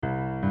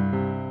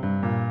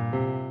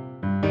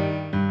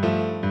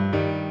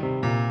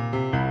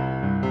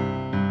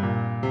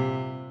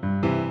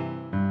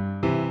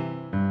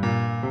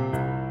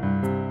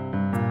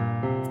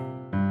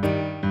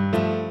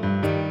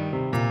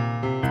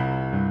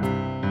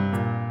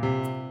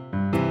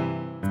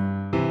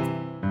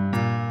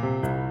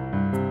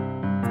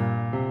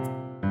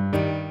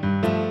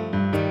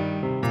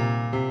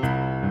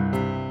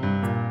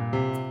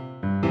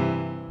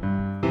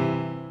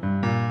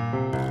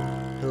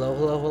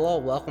hello.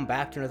 Welcome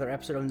back to another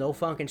episode of No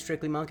Funkin,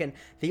 Strictly Monkin,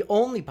 the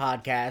only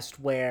podcast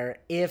where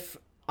if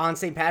on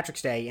St.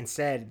 Patrick's Day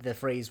instead the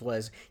phrase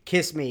was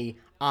 "kiss me,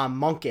 I'm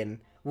Monkin,"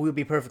 we would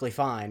be perfectly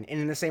fine. And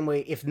in the same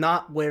way, if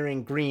not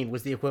wearing green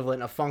was the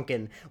equivalent of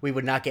funkin, we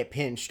would not get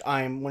pinched.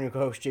 I'm one of your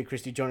co-hosts, Jay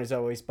Christie, joined as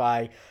always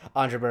by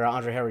Andre Barra.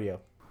 Andre, how are you?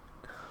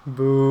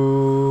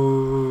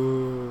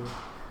 Boo.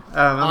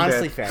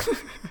 Honestly fair.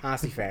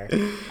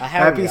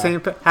 Happy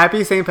St.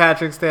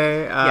 Patrick's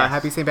Day. Yes.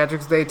 Happy St.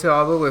 Patrick's Day to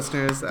all the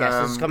listeners. Yes,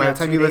 this is coming out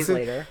 2 days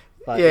later.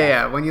 But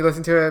yeah, when you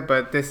listen to it,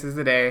 but this is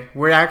the day.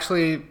 We're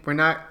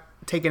not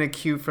taking a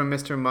cue from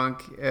Mr.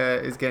 Monk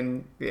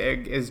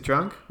is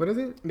drunk. What is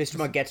it? Mr.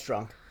 Monk gets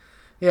drunk.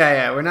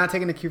 Yeah. We're not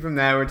taking a cue from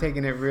that. We're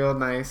taking it real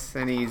nice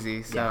and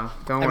easy. So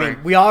don't worry. I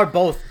mean, we are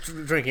both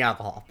drinking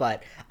alcohol,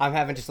 but I'm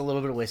having just a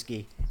little bit of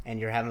whiskey, and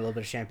you're having a little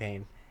bit of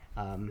champagne.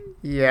 No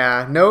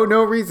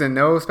reason,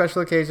 no special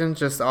occasion,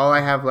 just all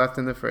I have left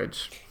in the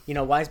fridge. You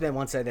know, wise man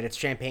once said that it's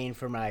champagne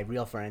for my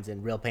real friends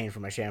and real pain for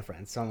my sham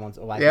friends. A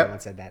wise man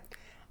once said that.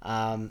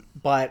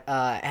 But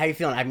how you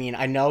feeling? I mean,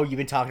 I know you've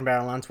been talking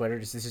about it on Twitter.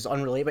 This is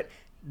unrelated, but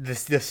the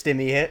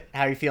stimmy hit.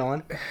 How are you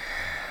feeling?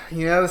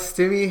 You know, the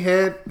stimmy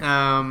hit.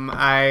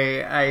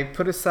 I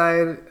put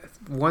aside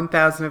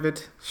 1,000 of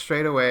it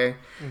straight away.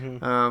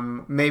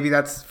 Mm-hmm. Maybe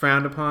that's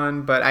frowned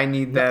upon, but I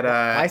need that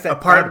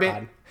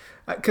apartment.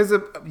 Because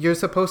you're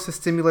supposed to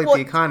stimulate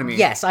the economy.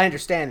 Yes, I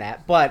understand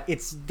that, but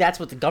that's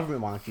what the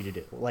government wants you to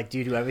do. Like, do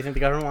you do everything the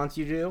government wants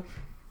you to do?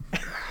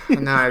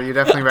 No, you're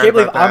definitely right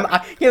about that. I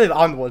can't believe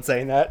I'm the one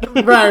saying that.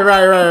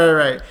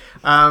 Right.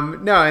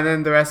 No, and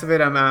then the rest of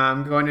it,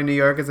 I'm going to New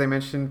York, as I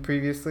mentioned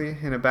previously,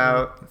 in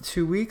about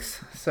 2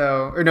 weeks.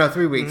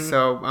 3 weeks. Mm-hmm.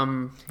 So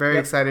I'm very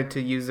excited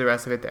to use the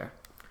rest of it there.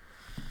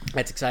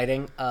 That's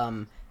exciting.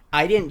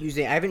 I haven't used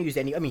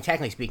any. I mean,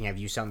 technically speaking, I've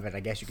used some of it, I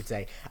guess you could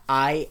say.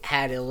 I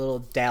had a little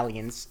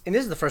dalliance, and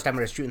this is the first time I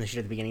was shooting the shit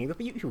at the beginning, but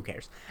who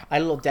cares? I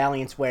had a little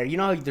dalliance where, you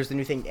know how there's the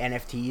new thing,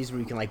 NFTs, where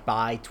you can, like,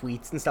 buy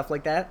tweets and stuff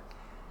like that?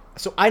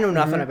 So I know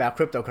nothing about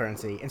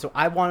cryptocurrency, and so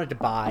I wanted to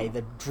buy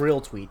the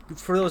Drill tweet.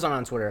 For those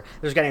on Twitter,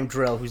 there's a guy named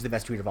Drill who's the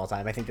best tweet of all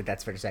time. I think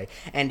that's fair to say.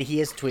 And he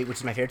has a tweet, which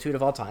is my favorite tweet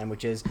of all time,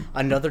 which is,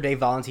 "Another day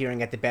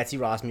volunteering at the Betsy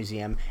Ross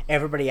Museum.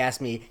 Everybody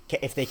asked me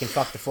if they can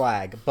fuck the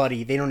flag.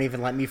 Buddy, they don't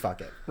even let me fuck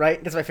it."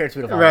 Right? That's my favorite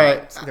tweet of all time.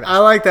 Right. I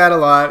like that a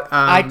lot.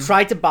 I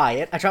tried to buy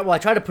it. I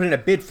tried to put in a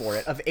bid for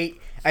it of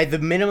the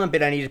minimum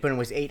bid I needed to put in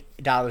was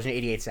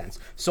 $8.88.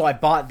 So I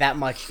bought that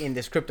much in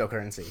this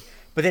cryptocurrency.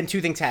 But then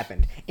two things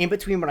happened. In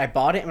between when I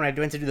bought it and when I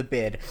went to do the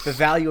bid, the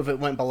value of it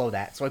went below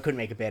that, so I couldn't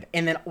make a bid.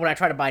 And then when I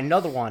tried to buy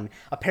another one,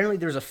 apparently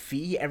there's a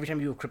fee every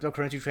time you do a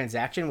cryptocurrency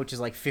transaction, which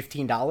is like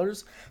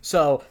 $15.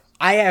 So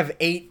I have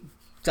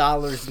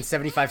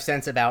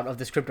 $8.75 about of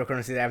this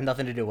cryptocurrency that I have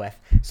nothing to do with.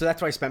 So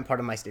that's why I spent part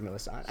of my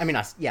stimulus on. I mean,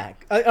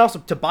 also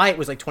to buy it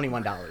was like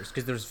 $21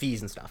 because there's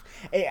fees and stuff.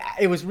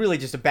 It was really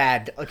just a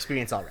bad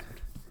experience all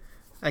around.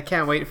 I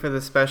can't wait for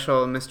the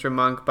special Mr.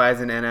 Monk buys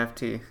an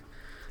NFT.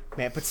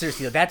 Man, but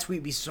seriously, that tweet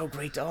would be so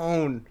great to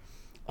own.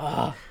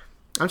 Oh.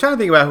 I'm trying to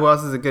think about who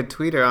else is a good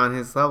tweeter on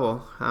his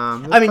level.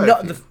 I mean,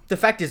 no, the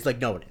fact is, like,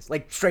 no one is.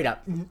 Like, straight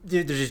up,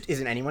 there just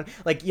isn't anyone.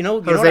 Like, you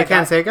know Jose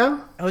Canseco?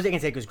 Jose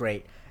Canseco is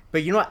great.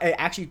 But you know what?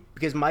 Actually,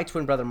 because my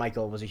twin brother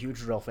Michael was a huge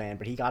drill fan,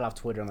 but he got off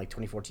Twitter in, like,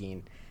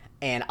 2014.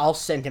 And I'll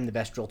send him the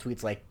best drill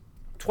tweets, like,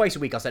 twice a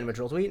week I'll send him a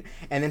drill tweet.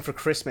 And then for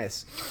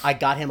Christmas, I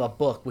got him a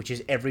book, which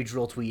is every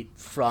drill tweet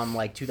from,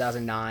 like,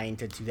 2009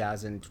 to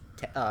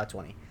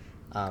 2020.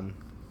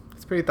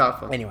 It's pretty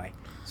thoughtful. Anyway,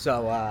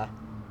 so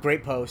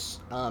great posts.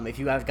 If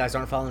you guys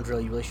aren't following drill,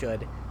 you really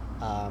should.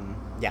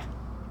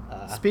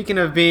 Speaking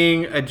of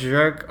being a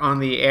jerk on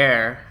the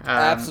air,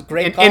 that's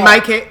great. In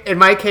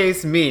my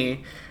case,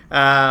 me.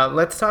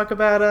 Let's talk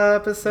about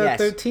episode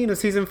 13 of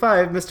season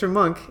 5. Mr.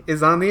 Monk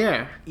is on the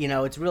air. You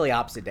know, it's really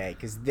opposite day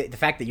because the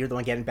fact that you're the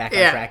one getting back on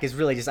track is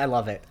really just I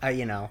love it. And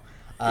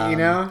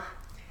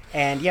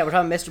yeah, we're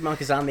talking. Mr. Monk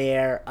is on the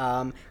air.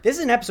 This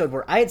is an episode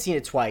where I had seen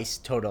it twice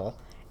total.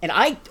 And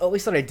I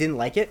always thought I didn't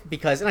like it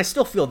because, and I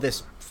still feel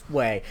this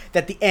way,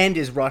 that the end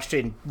is rushed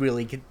and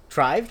really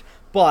contrived,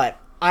 but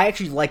I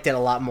actually liked it a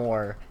lot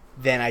more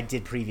than I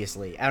did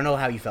previously. I don't know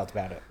how you felt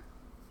about it.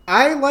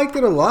 I liked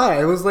it a lot.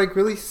 It was, like,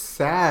 really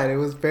sad. It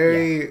was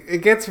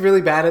it gets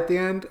really bad at the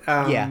end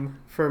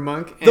for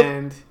Monk.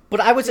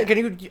 But I would say,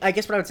 I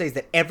guess what I would say is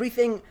that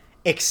everything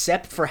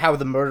except for how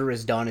the murder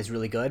is done is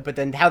really good, but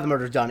then how the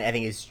murder is done, I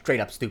think, is straight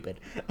up stupid.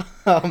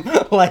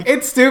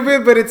 It's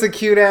stupid, but it's a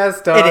cute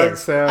ass dog. It is.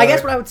 So I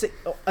guess what I would say,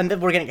 and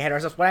then we're getting ahead of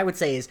ourselves. What I would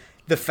say is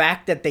the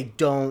fact that they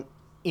don't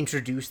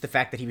introduce the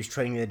fact that he was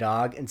training the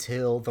dog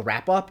until the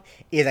wrap up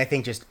is, I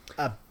think, just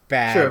a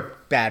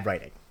bad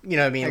writing. You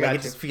know what I mean?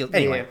 It just feels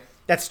anyway.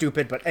 That's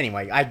stupid, but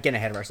anyway, I'm getting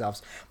ahead of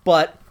ourselves.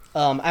 But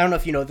I don't know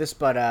if you know this,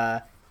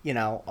 but.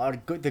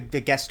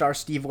 The guest star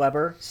Steven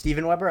Weber,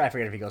 I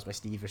forget if he goes by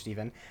Steve or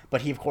Steven,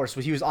 but he, of course,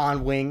 he was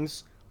on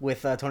Wings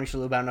with Tony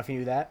Shalhoub. I don't know if you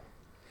knew that.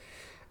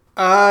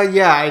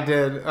 Yeah, I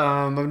did.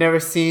 I've never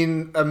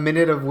seen a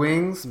minute of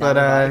Wings, but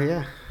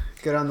yeah,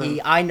 good on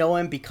them. I know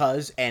him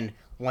because, and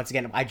once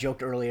again, I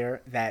joked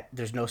earlier that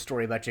there's no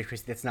story about Jake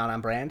Christie that's not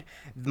on brand.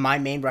 My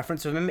main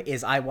reference of him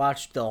is I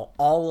watched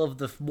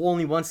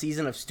only one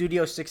season of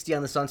Studio 60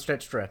 on the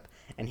Sunset Strip,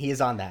 and he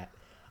is on that.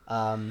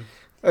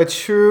 A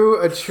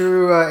true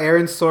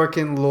Aaron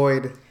Sorkin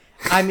Lloyd.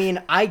 I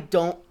mean,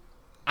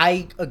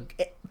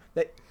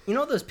 you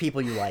know those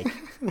people you like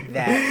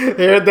that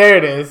there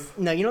it is.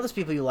 No, you know those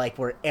people you like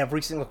where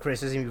every single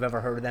criticism you've ever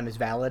heard of them is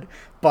valid,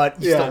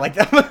 but you still like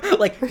them.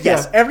 Like,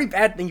 yes, every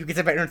bad thing you can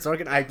say about Aaron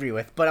Sorkin, I agree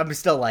with, but I'm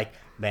still like,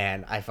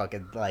 man, I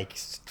fucking like.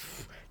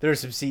 There's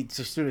some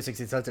Studio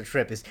 60 Sunset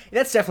Strip that's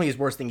definitely his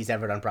worst thing he's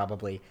ever done,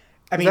 probably.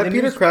 I mean, is that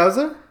Peter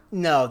Krause?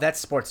 No, that's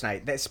Sports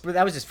Night.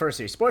 That was his first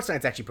series. Sports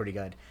Night's actually pretty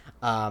good.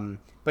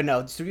 But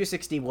no, Studio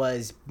 60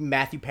 was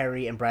Matthew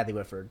Perry and Bradley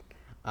Whitford.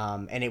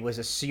 And it was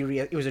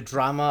a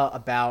drama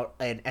about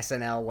an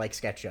SNL like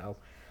sketch show.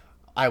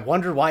 I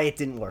wonder why it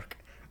didn't work.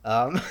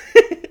 I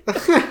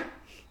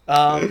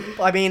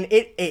mean,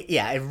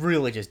 it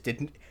really just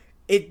didn't.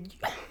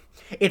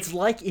 It's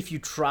like if you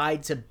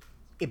tried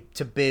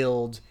to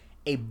build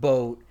a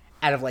boat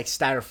out of like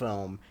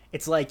styrofoam.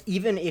 It's like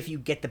even if you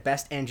get the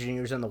best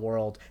engineers in the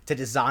world to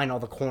design all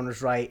the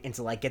corners right and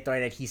to like get the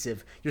right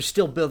adhesive, you're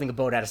still building a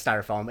boat out of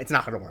styrofoam. It's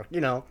not going to work,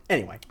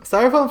 Anyway,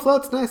 styrofoam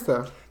float's nice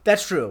though.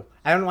 That's true.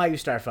 I don't know why I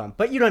use styrofoam,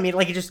 but you know what I mean.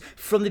 Like it just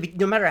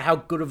no matter how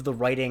good of the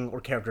writing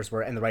or characters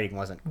were, and the writing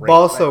wasn't great.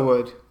 Balsa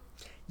wood.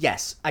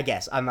 Yes, I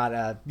guess I'm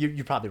not.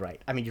 You're probably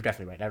right. I mean, you're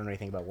definitely right. I don't know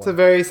anything about wood. It's a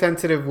very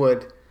sensitive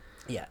wood.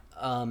 Yeah.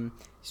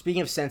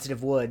 Speaking of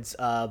sensitive woods,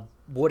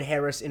 Wood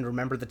Harris in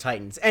Remember the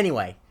Titans.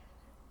 Anyway.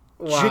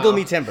 Wow. Jiggle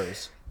me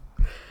timbers.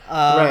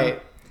 Right.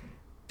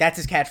 That's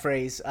his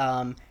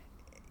catchphrase.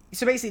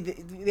 So basically,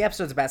 the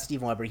episode's about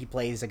Steve Weber. He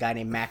plays a guy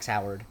named Max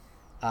Howard,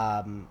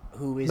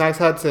 who is Max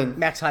Hudson.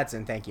 Max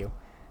Hudson, thank you.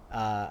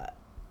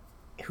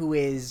 Who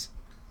is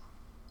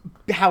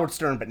Howard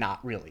Stern, but not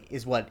really,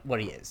 is what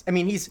he is. I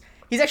mean, he's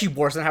actually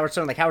worse than Howard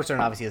Stern. Like Howard Stern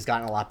obviously has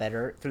gotten a lot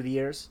better through the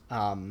years.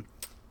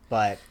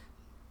 But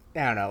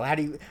I don't know.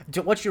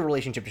 What's your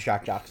relationship to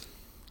shock jocks?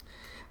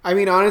 I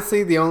mean,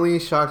 honestly, the only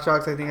shock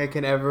jocks I think I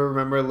can ever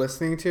remember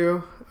listening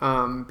to,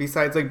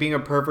 besides like being a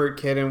pervert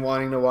kid and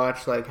wanting to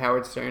watch like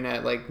Howard Stern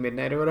at like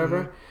midnight or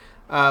whatever,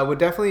 would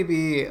definitely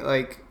be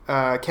like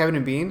Kevin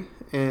and Bean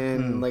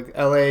in like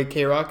LA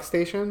K-Rock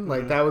station.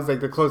 Like that was like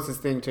the closest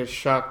thing to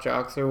shock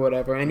jocks or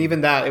whatever. And even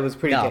that, it was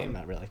pretty tame.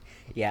 Not really.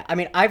 Yeah, I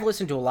mean, I've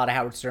listened to a lot of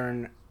Howard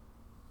Stern,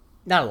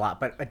 not a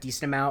lot, but a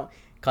decent amount.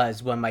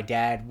 Because when my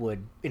dad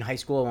would, in high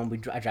school,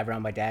 when I drive around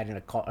with my dad in the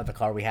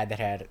car we had that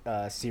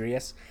had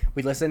Sirius,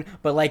 we'd listen.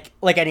 But like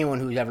anyone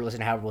who's ever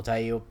listened to Howard will tell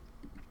you,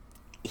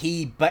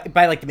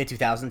 by like the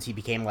mid-2000s, he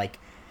became like,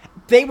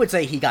 they would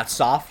say he got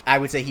soft. I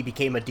would say he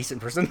became a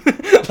decent person.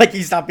 Like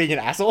he stopped being an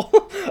asshole.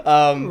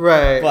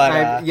 Right.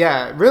 But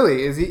yeah,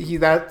 really, is he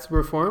that's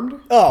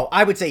reformed? Oh,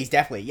 I would say he's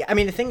definitely. Yeah. I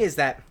mean, the thing is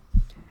that,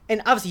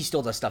 and obviously he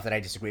still does stuff that I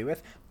disagree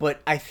with, but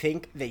I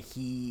think that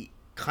he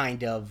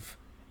kind of.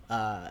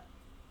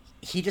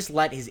 He just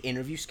let his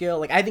interview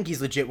skill, like I think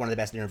he's legit one of the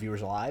best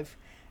interviewers alive,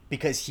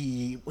 because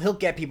he'll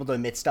get people to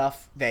admit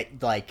stuff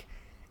that like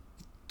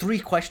 3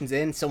 questions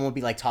in, someone will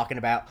be like talking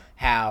about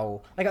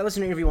how, like I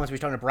listened to an interview once where he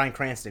was talking to Bryan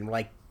Cranston,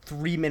 like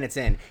 3 minutes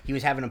in, he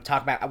was having him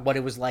talk about what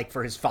it was like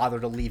for his father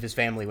to leave his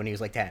family when he was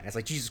like 10. It's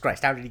like, Jesus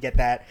Christ, how did he get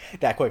that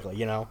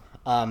quickly,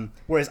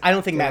 Whereas I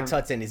don't think Max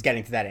Hudson is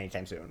getting to that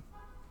anytime soon.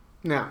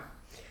 No.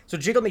 So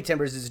Jiggle Me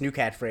Timbers is his new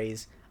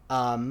catchphrase.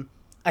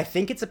 I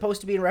think it's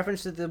supposed to be in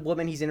reference to the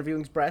woman he's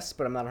interviewing's breasts,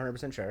 but I'm not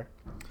 100% sure.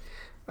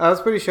 I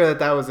was pretty sure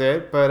that was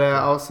it, but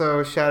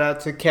also shout out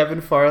to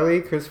Kevin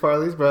Farley, Chris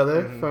Farley's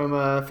brother,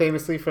 from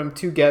famously from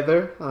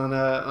Together on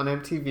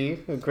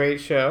MTV, a great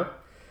show.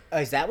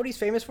 Is that what he's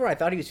famous for? I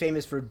thought he was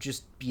famous for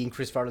just being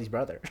Chris Farley's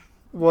brother.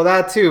 Well,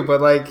 that too, but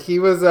like he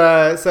was.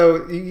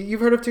 So you've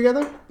heard of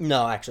Together?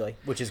 No, actually,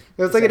 which is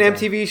it was like an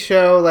MTV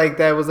show like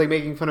that was like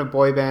making fun of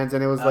boy bands,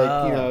 and it was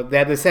like they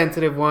had the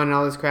sensitive one and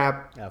all this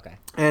crap. Okay.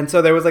 And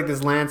so there was like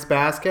this Lance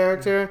Bass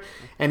character,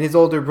 and his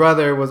older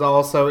brother was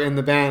also in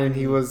the band, and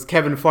he was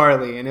Kevin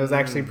Farley, and it was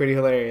actually pretty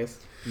hilarious.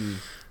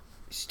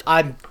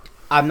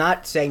 I'm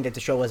not saying that the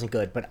show wasn't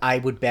good, but I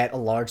would bet a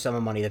large sum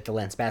of money that the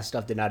Lance Bass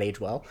stuff did not age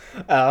well.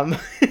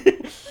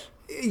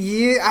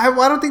 Yeah,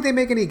 I don't think they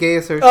make any gay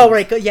assertions. Oh,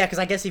 right. Yeah, because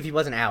I guess if he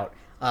wasn't out.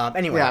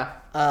 Anyway.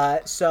 Yeah.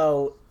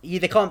 So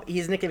they call him,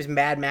 his nickname is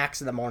Mad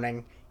Max in the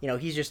morning.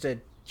 He's just a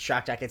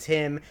shock jock. It's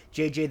him,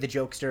 JJ the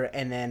Jokester,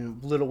 and then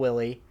Little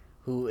Willie,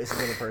 who is a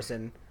little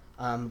person.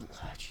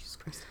 Jesus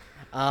Christ.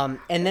 And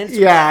then...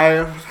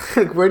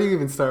 where do you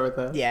even start with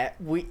that? Yeah,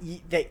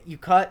 you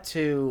cut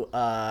to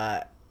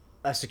a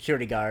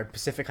security guard,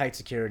 Pacific Heights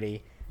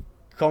Security,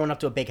 going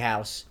up to a big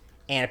house,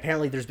 and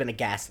apparently there's been a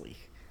gas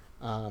leak.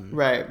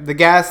 Right. The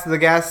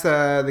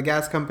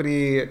gas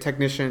company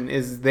technician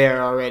is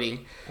there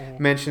already.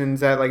 Mentions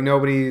that like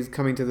nobody's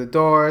coming to the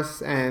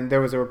doors, and there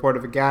was a report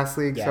of a gas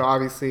leak. Yeah. So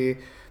obviously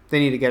they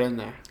need to get in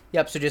there.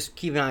 Yep. So just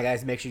keep an eye,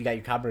 guys. Make sure you got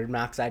your carbon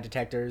monoxide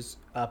detectors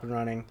up and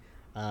running.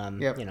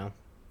 Yep.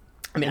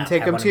 I mean, and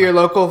take them to your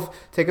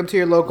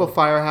local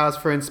firehouse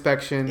for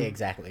inspection.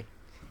 Exactly.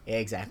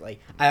 Exactly.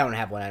 I don't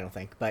have one, I don't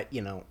think, but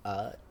you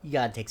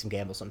gotta take some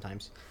gambles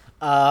sometimes.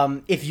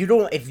 If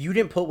you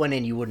didn't put one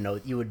in, you wouldn't know.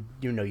 You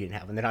know you didn't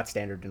have one. They're not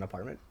standard in an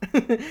apartment.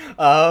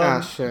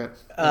 Shit.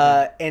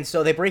 And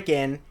so they break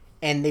in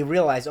and they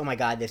realize, oh my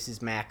god, this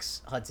is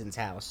Max Hudson's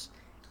house,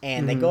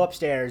 and they go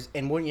upstairs,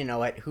 and wouldn't you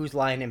know it, who's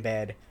lying in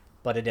bed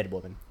but a dead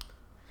woman?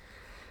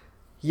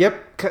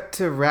 Yep. Cut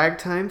to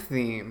ragtime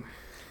theme.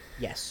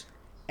 Yes,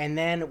 and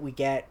then we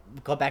go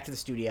back to the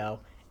studio.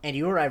 And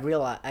I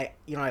learned. No, I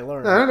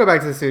don't go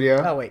back to the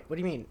studio. Oh wait, what do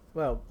you mean?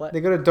 Well, what? They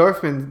go to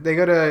Dorfman. They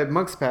go to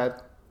Monk's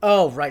Pad.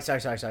 Oh right,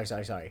 sorry. No. You're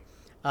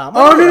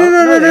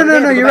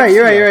right.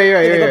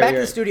 They go back to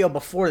the studio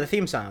before the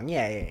theme song.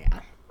 Yeah.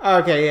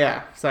 Okay,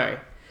 yeah. Sorry.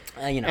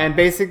 And and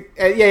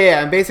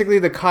basically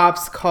the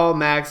cops call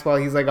Max while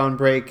he's like on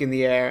break in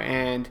the air,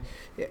 and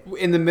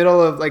in the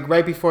middle of like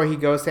right before he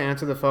goes to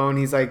answer the phone,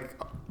 he's like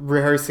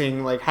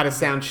rehearsing like how to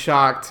sound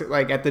shocked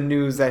like at the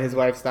news that his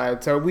wife's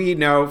died. So we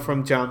know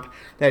from jump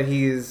that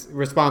he's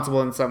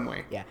responsible in some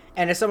way. Yeah,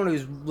 and as someone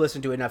who's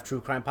listened to enough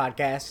true crime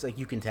podcasts, like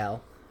you can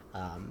tell,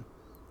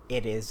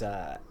 it is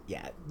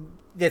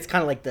it's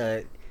kind of like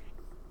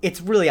it's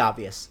really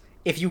obvious.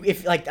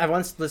 If like I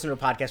once listened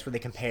to a podcast where they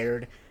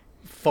compared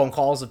phone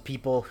calls of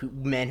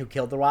men who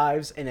killed their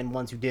wives and then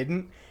ones who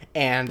didn't,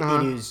 and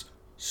it is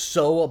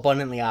so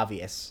abundantly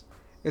obvious.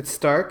 It's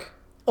stark.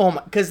 Oh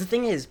my! Because the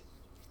thing is,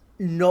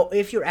 no,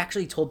 if you're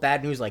actually told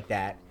bad news like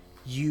that,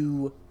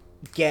 you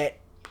get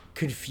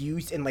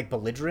confused and like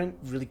belligerent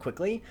really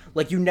quickly.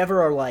 Like you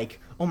never are like,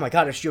 oh my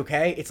god, is she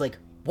okay? It's like,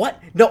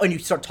 what? No, and you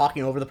start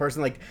talking over the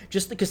person, like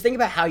just because think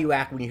about how you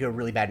act when you hear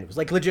really bad news.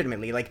 Like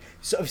legitimately, like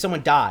so if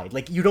someone died,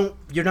 like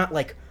you're not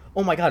like,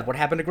 oh my god, what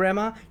happened to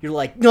grandma? You're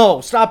like,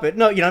 no, stop it.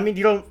 No, you know what I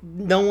mean?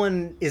 No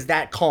one is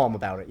that calm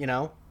about it, you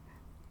know?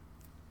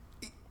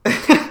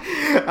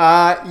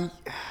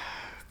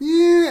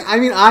 Yeah, I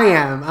mean I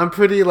am. I'm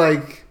pretty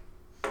like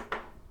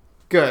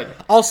good.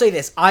 I'll say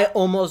this: I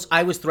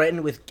was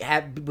threatened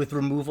with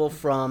removal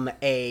from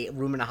a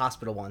room in a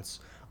hospital once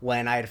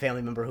when I had a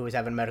family member who was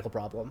having a medical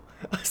problem.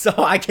 So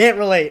I can't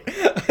relate.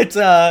 It's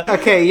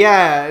okay,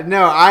 yeah,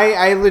 no,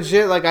 I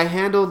legit like I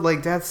handled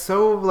like death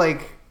so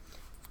like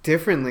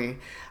differently.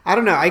 I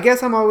don't know. I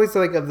guess I'm always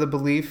like of the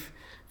belief,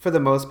 for the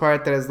most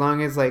part, that as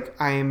long as like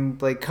I'm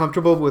like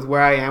comfortable with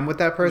where I am with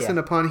that person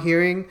upon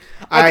hearing,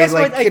 I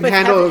like can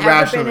handle it rationally.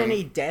 Have there been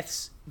any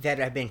deaths that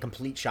have been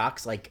complete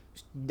shocks, like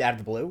out of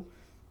the blue?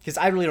 Because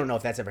I really don't know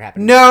if that's ever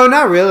happened. No,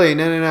 not really.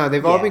 No.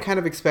 They've all been kind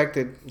of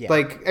expected. Yeah.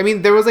 Like, I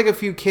mean, there was like a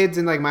few kids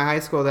in like my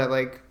high school that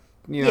like,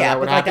 that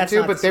would happen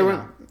to, but they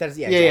were.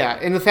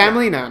 Exactly. In the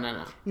family,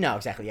 no. No,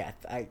 exactly. Yeah,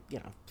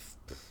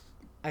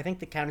 I think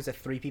the count is that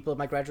 3 people of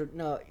my graduate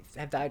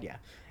have died. Yeah.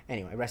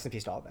 Anyway, rest in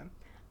peace to all of them.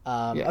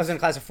 I was in a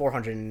class of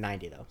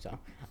 490 though.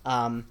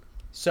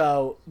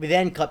 So we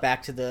then cut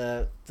back to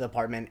the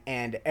apartment,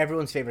 and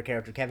everyone's favorite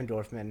character, Kevin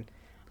Dorfman.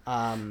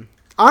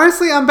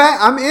 Honestly, I'm back.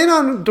 I'm in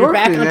on Dorfman. You're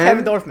back on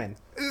Kevin Dorfman.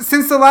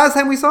 Since the last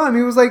time we saw him,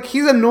 he was like,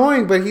 he's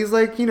annoying, but he's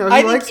like, he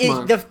likes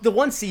Monk. The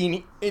one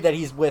scene that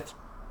he's with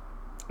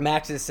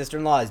Max's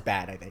sister-in-law is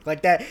bad, I think.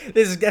 Like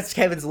that's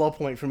Kevin's low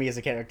point for me as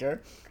a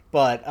character.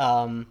 But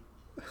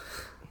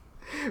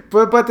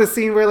But the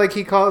scene where like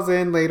he calls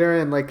in later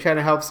and like kind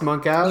of helps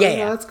Monk out,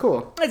 that's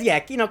cool. Yeah,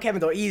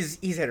 Kevin Dorfman,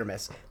 he's hit or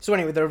miss. So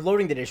anyway, they're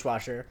loading the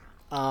dishwasher,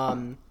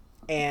 and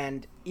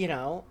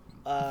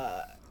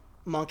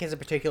Monk has a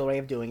particular way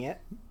of doing it.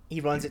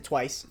 He runs it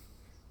twice,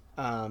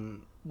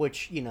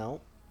 which,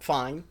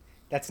 fine.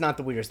 That's not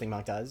the weirdest thing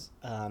Monk does.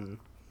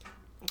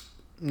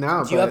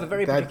 No, do you have a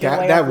very particular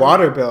way that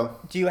water bill.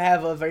 Do you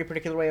have a very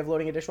particular way of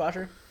loading a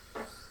dishwasher?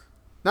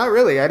 Not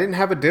really. I didn't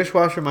have a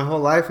dishwasher my whole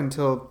life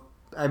until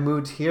I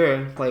moved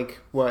here,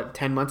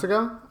 10 months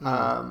ago?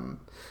 Mm-hmm.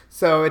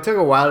 So it took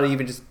a while to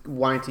even just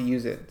wanting to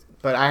use it.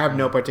 But I have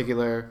no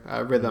particular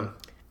rhythm.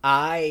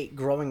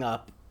 Growing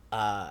up,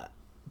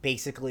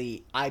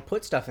 basically, I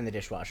put stuff in the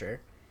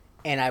dishwasher,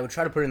 and I would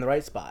try to put it in the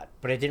right spot,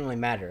 but it didn't really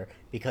matter,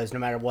 because no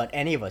matter what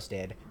any of us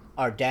did,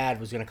 our dad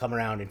was going to come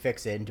around and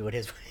fix it and do it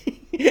his way.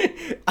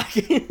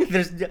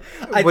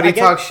 Would he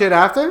talk shit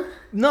after?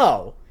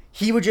 No.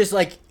 He would just,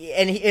 but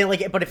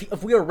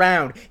if we were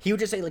around, he would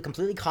just say,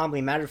 completely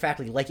calmly,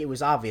 matter-of-factly, like it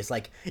was obvious,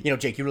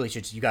 Jake,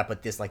 you gotta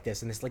put this like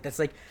this and this, that's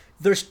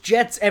there's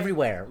jets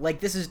everywhere.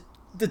 This is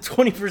the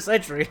 21st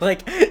century.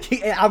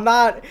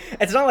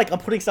 It's not like I'm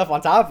putting stuff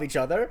on top of each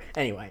other.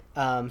 Anyway,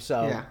 there's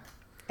a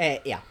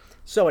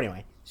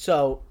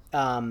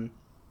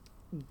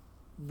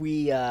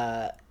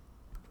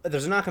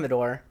knock on the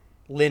door.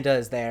 Linda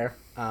is there,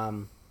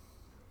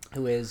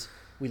 who is,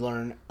 we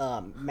learn,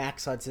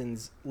 Max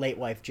Hudson's late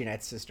wife,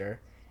 Jeanette's sister,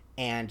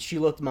 and she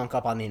looked Monk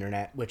up on the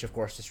internet, which of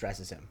course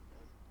distresses him.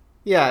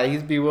 Yeah,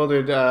 he's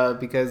bewildered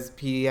because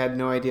he had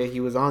no idea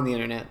he was on the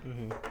internet.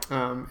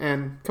 Mm-hmm.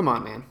 And come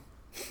on, man.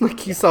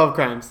 He solved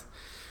crimes.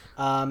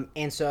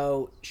 And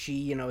so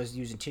she, is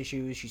using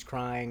tissues. She's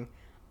crying.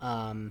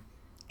 And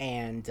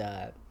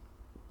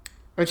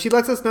she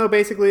lets us know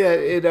basically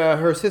that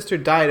her sister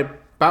died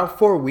about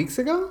 4 weeks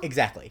ago?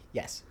 Exactly,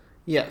 yes.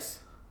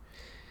 Yes.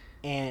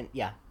 And,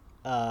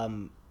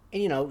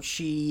 and, you know,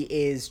 she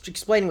is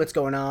explaining what's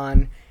going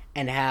on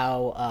and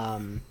how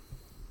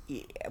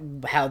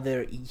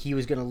he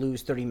was going to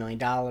lose $30 million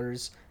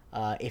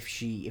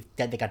if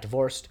they got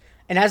divorced.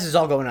 And as this is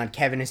all going on,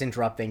 Kevin is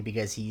interrupting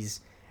because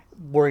he's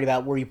worried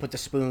about where you put the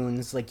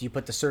spoons. Like, do you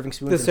put the serving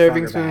spoons in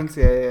serving front or spoons,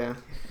 back? yeah.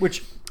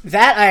 Which,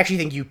 that, I actually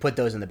think you put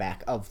those in the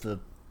back of the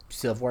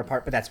silverware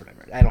part, but that's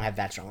whatever. I don't have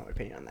that strong of an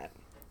opinion on that.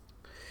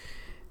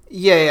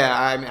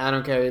 Yeah, I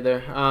don't care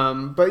either.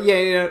 But yeah,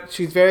 you know,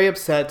 she's very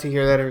upset to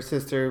hear that her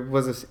sister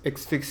was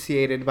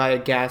asphyxiated by a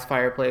gas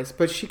fireplace,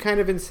 but she kind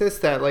of insists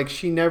that, like,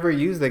 she never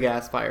used the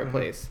gas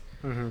fireplace,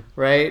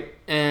 right?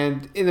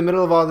 And in the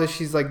middle of all this,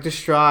 she's, like,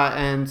 distraught,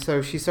 and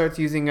so she starts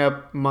using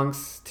up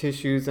Monk's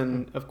tissues,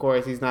 and, of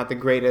course, he's not the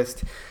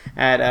greatest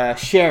at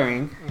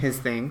sharing his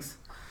things.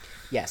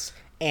 Yes,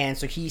 and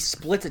so he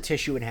splits a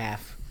tissue in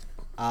half,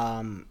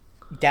 down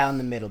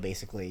the middle,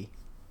 basically.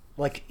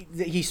 Like,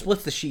 he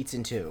splits the sheets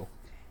in two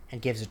and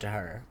gives it to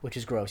her, which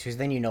is gross, because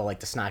then you know, like,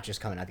 the snot just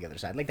coming out the other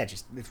side. Like,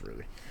 it's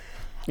rude.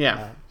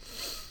 Yeah.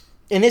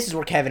 And this is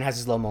where Kevin has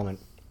his little moment,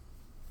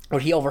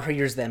 where he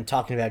overhears them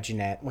talking about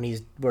Jeanette when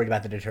he's worried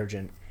about the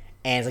detergent.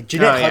 And it's like,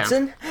 Jeanette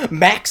Hudson?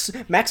 Max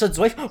Hudson's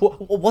wife?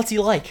 What's he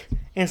like?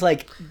 And it's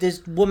like,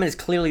 this woman is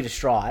clearly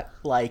distraught.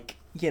 Like,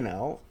 you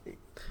know...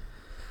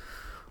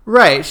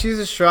 Right, she's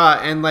distraught,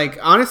 and, like,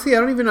 honestly, I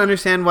don't even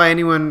understand why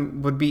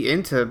anyone would be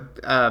into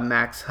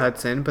Max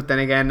Hudson, but then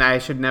again, I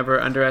should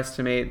never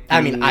underestimate the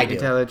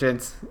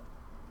intelligence.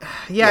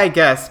 Yeah, I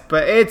guess,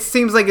 but it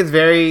seems like it's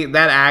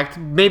that act,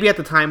 maybe at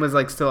the time was,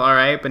 like, still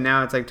alright, but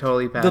now it's, like,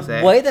 totally passé.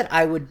 The way that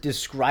I would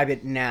describe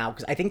it now,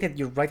 because I think that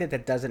you're right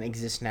that doesn't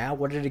exist now,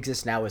 what it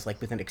exists now is,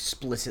 like, with an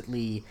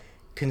explicitly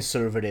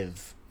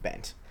conservative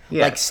bent.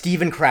 Yeah. Like,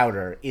 Steven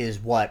Crowder is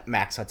what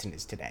Max Hudson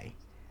is today.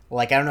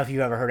 Like, I don't know if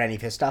you've ever heard any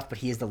of his stuff, but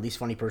he is the least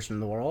funny person in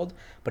the world.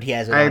 But he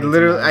has.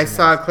 I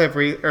saw a clip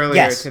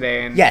earlier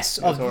today. And yes.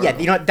 Yeah.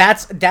 You know,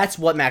 that's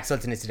what Max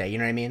Hudson is today. You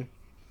know what I mean?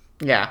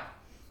 Yeah.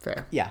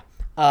 Fair. Yeah.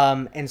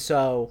 And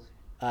so,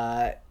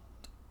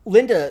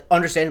 Linda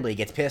understandably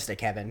gets pissed at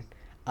Kevin,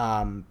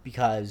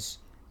 because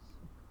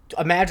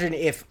imagine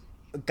if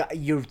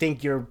you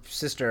think your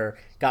sister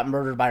got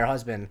murdered by her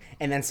husband,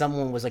 and then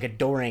someone was like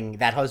adoring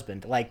that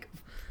husband. Like,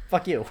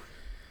 fuck you.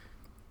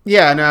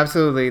 Yeah, no,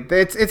 absolutely.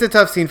 It's a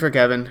tough scene for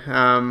Kevin,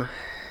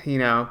 you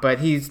know, but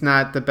he's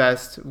not the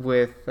best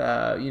with,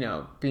 you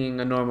know, being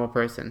a normal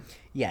person.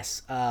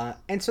 Yes,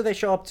 and so they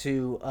show up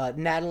to,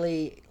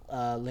 Natalie,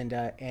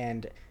 Linda,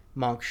 and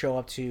Monk show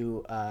up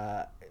to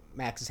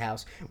Max's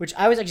house, which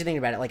I was actually thinking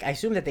about it. Like, I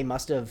assume that they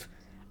must have...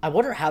 I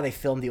wonder how they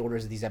filmed the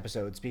orders of these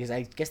episodes, because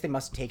I guess they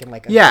must have taken,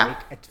 like, a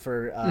break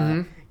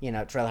for, you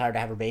know, Trailer Hard to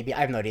have her baby.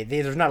 I have no idea.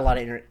 There's not a lot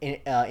of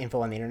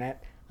info on the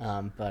internet.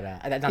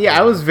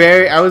 I was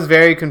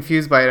very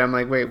confused by it. I'm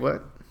like, wait,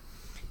 what?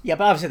 Yeah,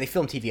 but obviously they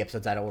film TV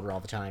episodes out of order all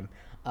the time.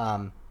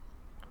 Oh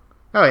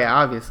yeah,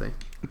 obviously.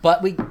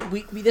 But we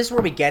this is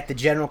where we get the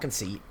general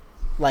conceit.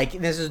 Like,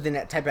 this is the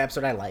type of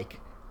episode I like,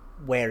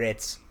 where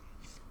it's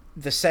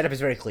the setup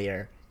is very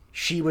clear.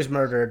 She was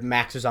murdered.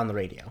 Max was on the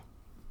radio.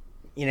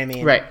 You know what I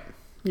mean? Right.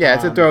 Yeah,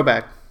 it's a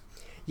throwback.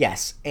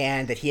 Yes,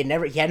 and that he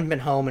hadn't been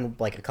home in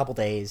like a couple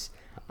days,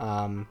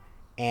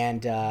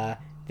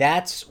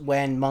 that's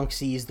when Monk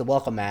sees the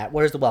welcome mat.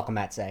 What does the welcome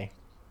mat say?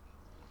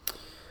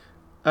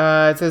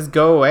 It says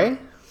 "Go away."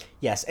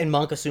 Yes, and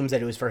Monk assumes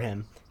that it was for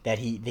him. That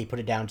they put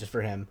it down just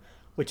for him,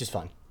 which is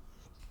fun.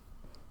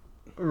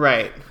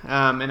 Right,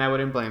 and I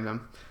wouldn't blame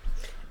them.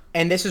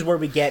 And this is where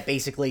we get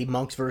basically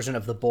Monk's version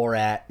of the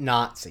Borat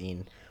not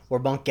scene, where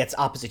Monk gets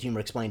opposite humor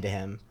explained to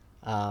him.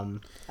 I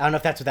don't know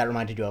if that's what that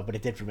reminded you of, but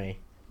it did for me.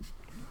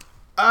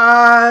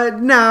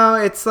 No,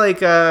 it's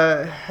like,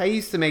 I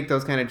used to make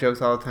those kind of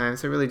jokes all the time,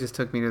 so it really just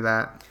took me to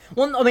that.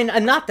 Well, I mean,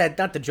 not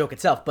the joke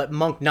itself, but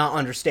Monk not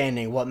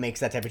understanding what makes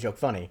that type of joke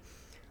funny.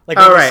 Like,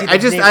 oh, right.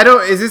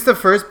 Is this the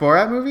first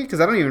Borat movie? Because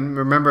I don't even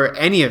remember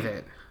any of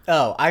it.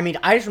 Oh, I mean,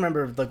 I just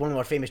remember, like, one of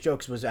our famous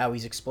jokes was how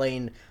he's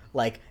explained,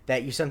 like,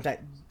 that you sometimes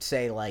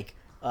say, like,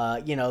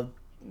 you know,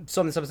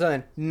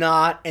 something,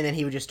 not, and then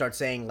he would just start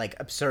saying, like,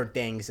 absurd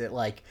things that,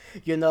 like,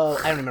 you know,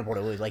 I don't remember what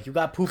it was, like, you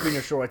got poop in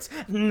your shorts,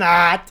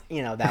 not,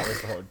 you know, that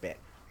was the whole bit.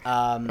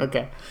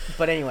 Okay.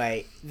 But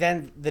anyway,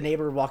 then the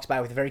neighbor walks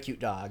by with a very cute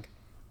dog,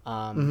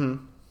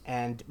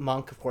 and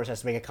Monk, of course,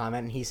 has to make a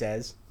comment, and he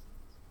says...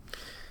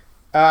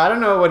 I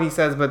don't know what he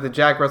says, but the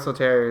Jack Russell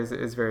Terrier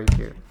is very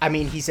cute. I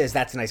mean, he says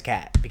that's a nice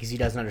cat, because he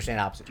doesn't understand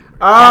opposite humor.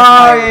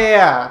 Oh,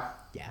 yeah.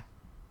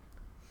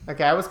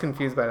 Okay, I was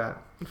confused by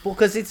that. Well,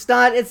 because it's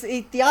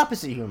the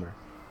opposite humor.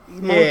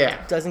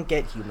 Monk doesn't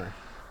get humor.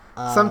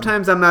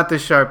 Sometimes I'm not the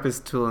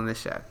sharpest tool in the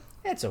shed.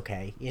 That's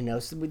okay. You know,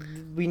 so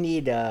we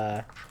need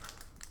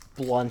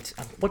blunt.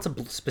 What's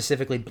a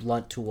specifically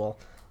blunt tool?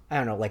 I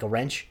don't know, like a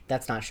wrench?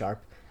 That's not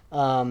sharp.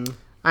 I'm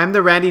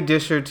the Randy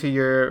Disher to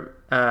your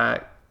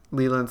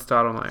Leland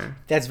Stottlemyre.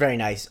 That's very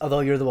nice.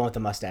 Although you're the one with the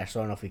mustache, so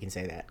I don't know if we can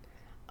say that.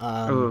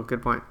 Oh,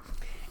 good point.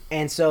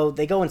 And so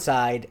they go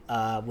inside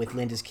with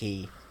Linda's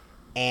key,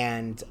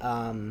 and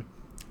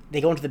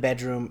they go into the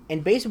bedroom,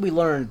 and basically we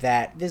learn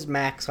that this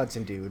Max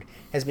Hudson dude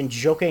has been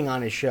joking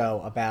on his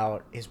show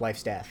about his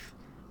wife's death,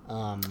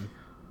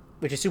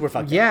 which is super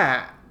fucked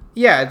up.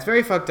 Yeah, it's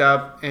very fucked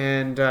up,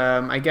 and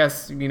I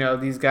guess,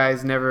 these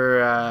guys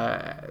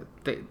never,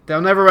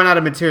 they'll never run out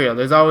of material.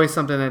 There's always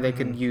something that they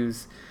could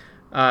use.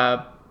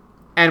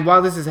 And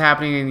while this is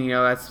happening,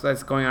 and,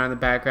 that's going on in the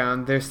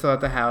background, they're still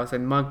at the house,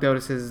 and Monk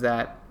notices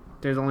that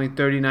there's only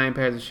 39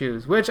 pairs of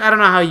shoes, which I don't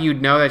know how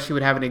you'd know that she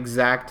would have an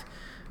exact,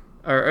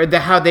 or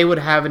how they would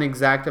have an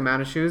exact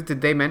amount of shoes.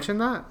 Did they mention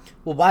that?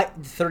 Well, why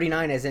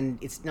 39 as in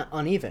it's not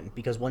uneven,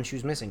 because one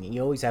shoe's missing.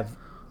 You always have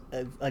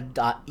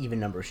a even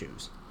number of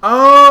shoes.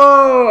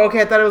 Oh,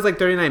 okay. I thought it was like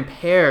 39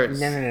 pairs.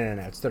 No.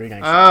 It's 39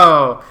 shoes.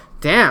 Oh,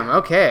 damn.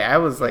 Okay. I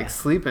was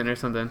sleeping or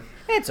something.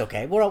 It's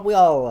okay. We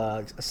all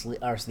are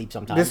asleep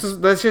sometimes.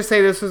 Let's just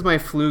say this was my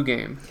flu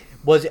game.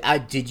 Was it?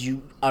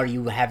 Are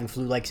you having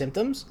flu-like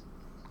symptoms?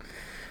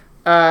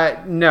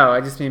 No.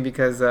 I just mean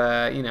because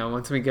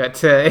once we got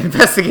to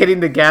investigating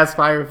the gas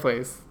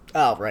fireplace.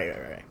 Oh,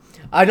 right.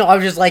 I know.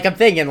 I'm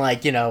thinking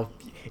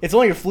it's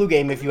only your flu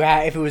game if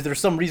there's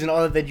some reason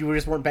other than you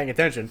just weren't paying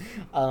attention.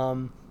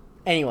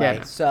 Anyway,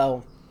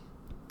 so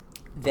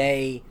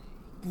they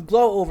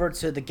go over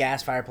to the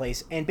gas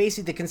fireplace, and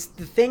basically the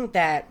thing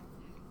that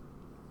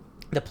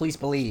the police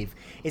believe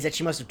is that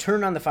she must have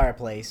turned on the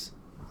fireplace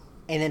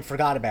and then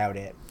forgot about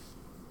it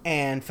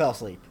and fell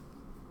asleep.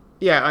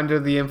 Yeah,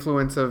 under the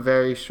influence of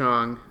very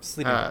strong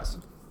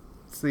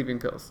sleeping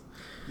pills.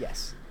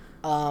 Yes.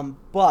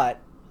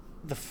 But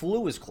the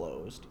flue is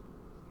closed,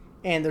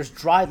 and there's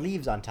dried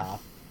leaves on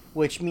top,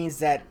 which means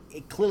that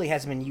it clearly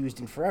hasn't been used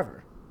in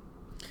forever.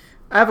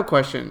 I have a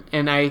question,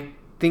 and I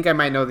suspect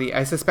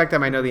I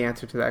might know the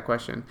answer to that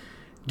question.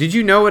 Did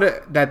you know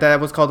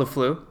that was called a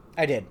flue?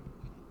 I did.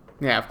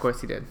 Yeah, of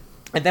course you did.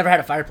 I've never had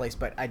a fireplace,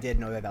 but I did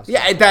know that was.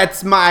 Yeah,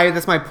 that's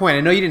my point.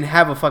 I know you didn't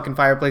have a fucking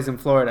fireplace in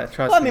Florida.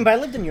 Trust me. But I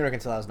lived in New York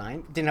until I was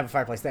 9. Didn't have a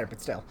fireplace there, but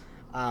still.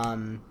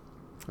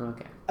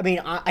 Okay.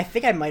 I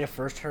think I might have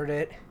first heard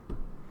it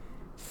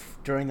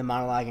during the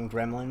monologue in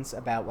Gremlins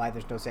about why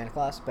there's no Santa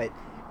Claus, but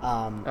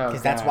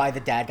because that's why the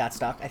dad got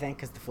stuck. I think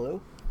because the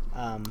flu.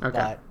 Okay.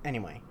 But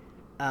anyway,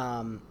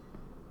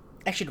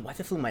 actually, why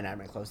the flu might not have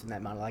been closed in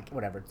that monologue.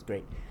 Whatever, it's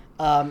great.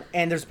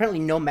 And there's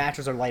apparently no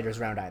matches or lighters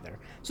around either.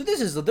 So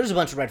there's a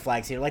bunch of red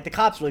flags here. Like, the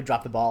cops really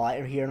dropped the ball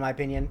here, in my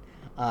opinion.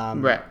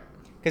 Right.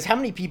 Because how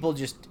many people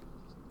just...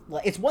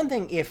 It's one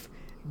thing if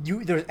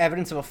there's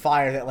evidence of a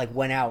fire that,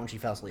 went out when she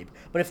fell asleep.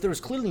 But if there was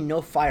clearly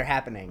no fire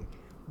happening,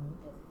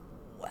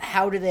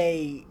 how do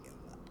they...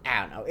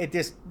 I don't know.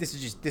 This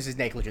is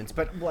negligence.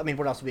 But, what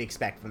else do we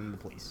expect from the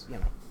police,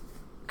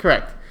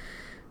 Correct.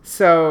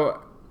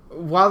 So,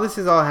 while this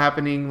is all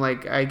happening,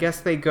 I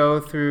guess they go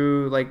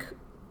through,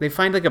 they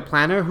find a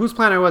planner. Whose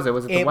planner was it?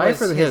 Was it the wife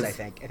or his? I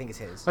think it's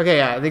his. Okay,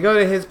 yeah. They go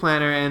to his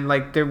planner, and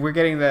we're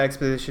getting the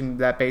exposition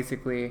that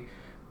basically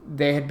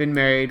they had been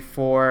married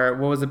for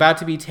what was about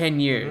to be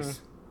 10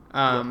 years.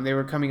 Mm-hmm. They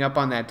were coming up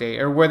on that date,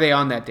 or were they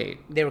on that date?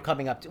 They were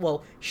coming up.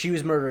 She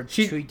was murdered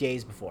 2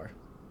 days before.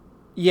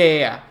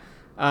 Yeah.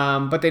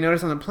 But they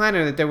noticed on the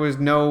planner that there was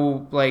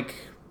no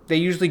They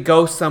usually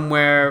go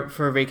somewhere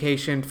for a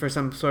vacation for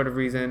some sort of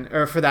reason,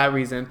 or for that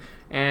reason.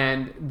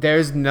 And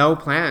there's no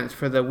plans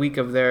for the week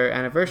of their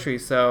anniversary,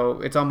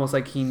 so it's almost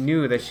like he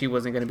knew that she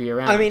wasn't going to be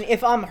around.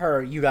 If I'm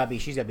her, she's got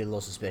to be a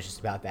little suspicious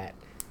about that.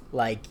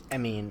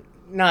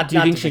 Not. Do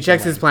you think she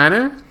checks his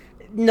planner?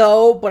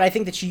 No, but I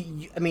think that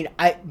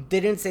they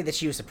didn't say that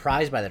she was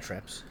surprised by the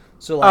trips,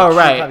 so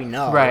right, she probably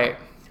know. Right.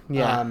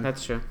 Yeah,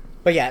 that's true.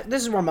 But yeah,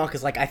 this is where Monk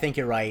is I think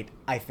you're right.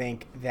 I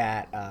think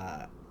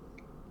that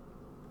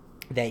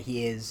that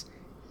he is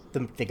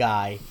the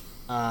guy.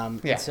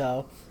 And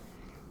so,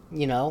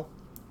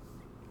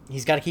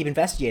 he's got to keep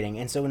investigating.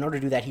 And so in order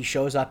to do that, he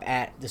shows up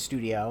at the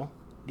studio,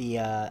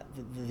 where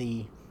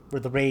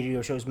the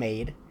radio show's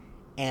made.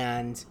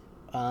 And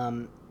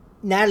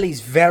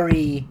Natalie's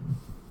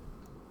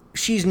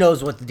she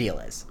knows what the deal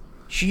is.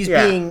 She's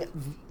the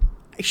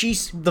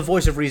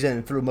voice of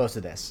reason through most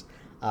of this.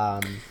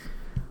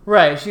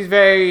 Right, she's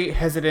very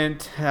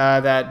hesitant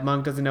that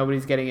Monk doesn't know what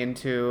he's getting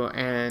into,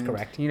 and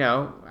correct.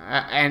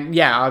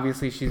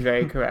 Obviously she's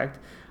very correct.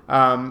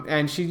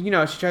 And she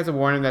tries to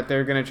warn him that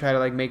they're gonna try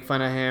to make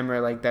fun of him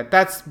or that.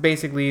 That's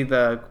basically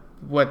how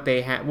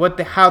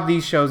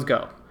these shows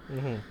go.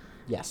 Mm-hmm.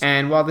 Yes.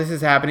 And while this is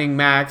happening,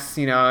 Max,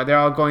 they're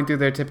all going through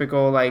their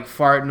typical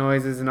fart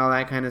noises and all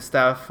that kind of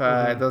stuff,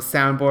 those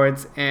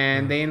soundboards,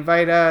 and they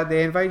invite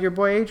your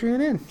boy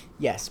Adrian in.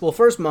 Yes. Well,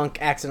 first Monk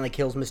accidentally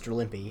kills Mr.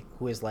 Limpy,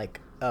 who is a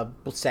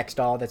sex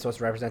doll that's supposed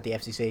to represent the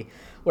FCC,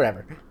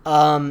 whatever.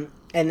 And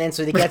then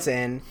so he gets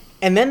in,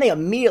 and then they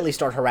immediately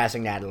start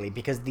harassing Natalie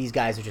because these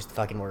guys are just the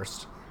fucking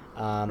worst.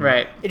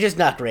 Right. It's just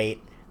not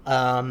great.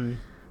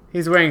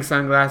 He's wearing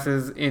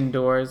sunglasses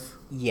indoors.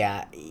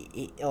 Yeah,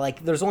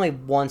 there's only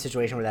one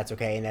situation where that's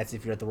okay, and that's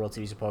if you're at the World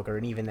Series of Poker,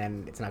 and even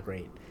then, it's not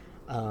great.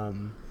 What?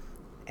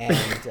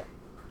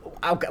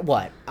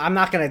 I'm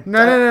not gonna.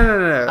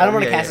 No. I don't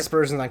want to cast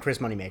aspersions on Chris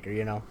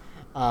Moneymaker,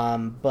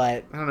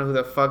 But I don't know who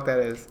the fuck that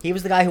is. he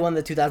was the guy who won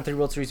the 2003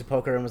 World Series of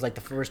Poker and was like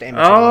the first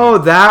amateur. Oh,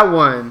 that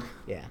one.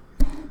 Yeah.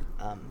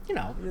 I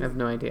have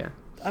no idea.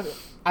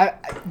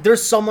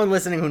 There's someone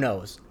listening who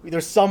knows.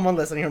 There's someone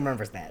listening who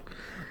remembers that.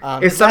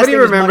 If somebody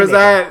remembers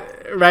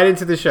that, write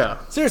into the show.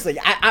 Seriously,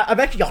 I'm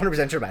actually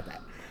 100% sure about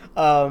that.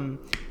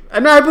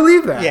 And I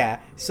believe that. Yeah.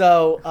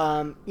 So,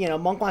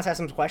 Monk wants to ask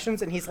some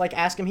questions, and he's like,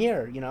 ask him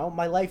here.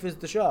 My life is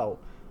the show.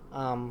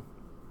 And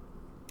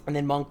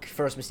then Monk,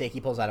 first mistake,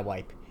 he pulls out a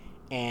wipe.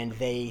 And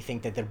they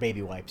think that they're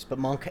baby wipes. But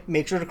Monk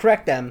makes sure to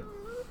correct them.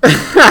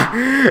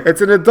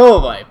 It's an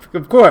adult wipe,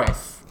 of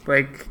course.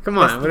 Like, come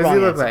on, what does he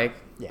look like?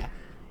 Yeah.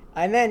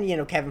 And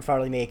then, Kevin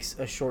Farley makes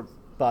a short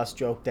bus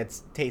joke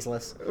that's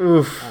tasteless.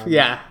 Oof,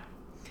 yeah.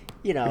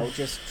 Not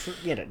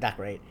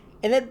great.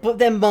 And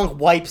then Monk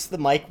wipes the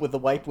mic with the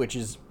wipe, which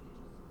is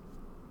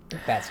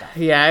bad stuff.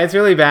 Yeah, it's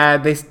really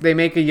bad. They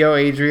make a Yo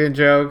Adrian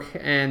joke,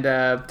 and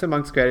to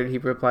Monk's credit, he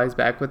replies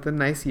back with a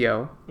nice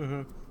yo.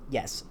 Mm-hmm.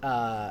 Yes.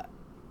 But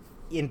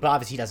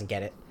obviously he doesn't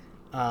get it.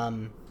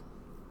 And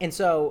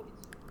so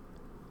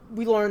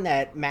we learn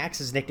that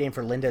Max's nickname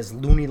for Linda is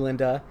Loony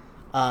Linda,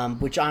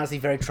 which honestly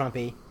very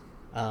Trumpy.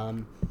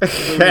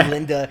 Loony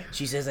Linda,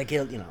 she says I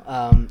killed,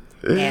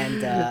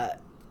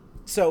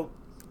 so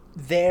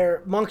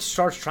Monk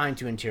starts trying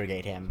to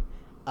interrogate him.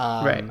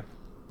 Right.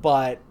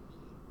 But,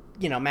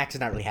 Max is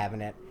not really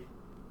having it.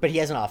 But he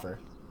has an offer.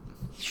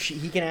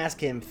 He can ask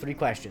him 3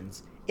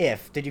 questions.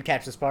 Did you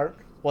catch this part?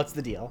 What's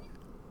the deal?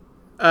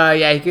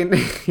 Yeah, he can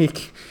he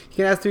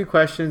can ask 3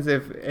 questions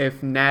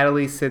if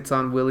Natalie sits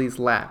on Willie's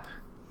lap.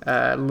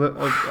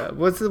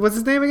 What's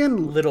his name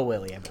again? Little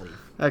Willie, I believe.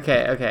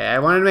 Okay. I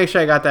wanted to make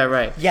sure I got that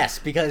right. Yes,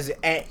 because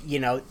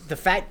the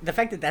fact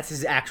that that's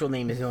his actual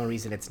name is the only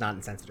reason it's not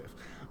insensitive.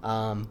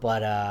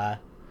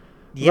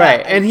 Yeah,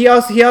 right, and he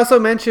also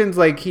mentions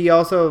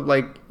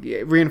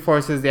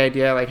reinforces the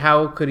idea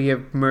how could he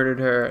have murdered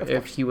her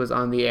if he was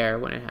on the air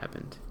when it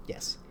happened?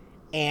 Yes,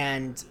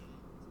 and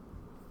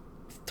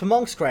to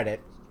Monk's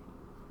credit,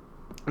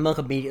 Monk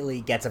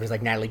immediately gets up. He's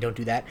like, Natalie, don't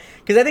do that,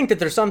 because I think that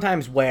there's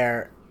sometimes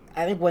where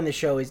when the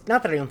show is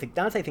not that I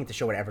think the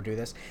show would ever do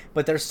this,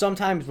 but there's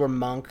sometimes where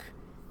Monk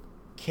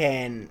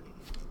can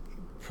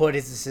put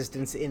his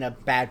assistants in a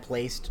bad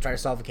place to try to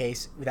solve a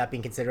case without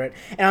being considerate.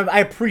 And I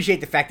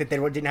appreciate the fact that there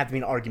didn't have to be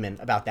an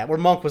argument about that, where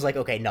Monk was like,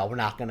 okay, no, we're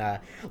not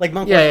gonna...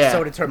 Monk was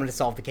so determined to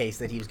solve the case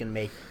that he was gonna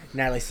make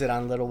Natalie sit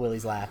on little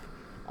Willie's lap.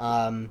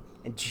 And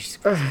Jesus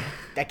Christ,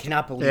 I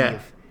cannot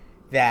believe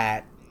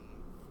that...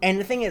 And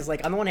the thing is,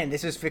 on the one hand,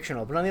 this is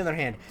fictional, but on the other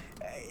hand,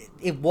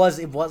 it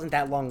wasn't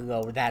that long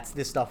ago where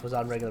this stuff was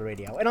on regular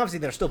radio. And obviously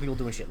there's still people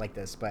doing shit like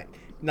this, but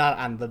not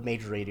on the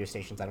major radio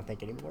stations, I don't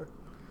think, anymore.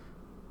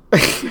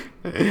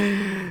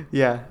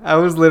 Yeah, I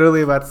was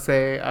literally about to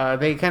say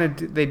they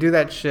do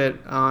that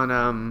shit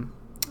on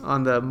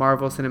the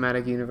Marvel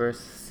Cinematic Universe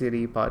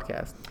City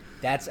podcast.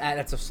 That's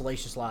a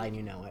salacious lie, and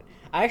you know it.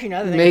 I actually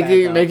know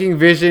that making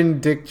Vision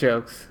dick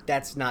jokes.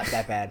 That's not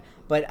that bad.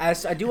 But I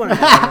do want to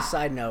mention on a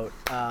side note.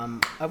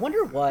 I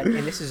wonder what,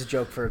 and this is a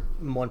joke for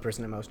one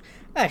person at most,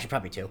 actually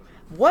probably 2.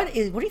 What do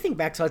you think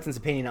Max Hudson's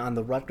opinion on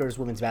the Rutgers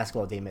women's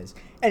basketball team is?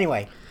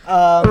 Anyway,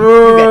 a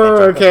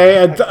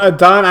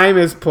Don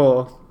Imus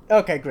pull.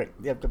 Okay, great.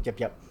 Yep.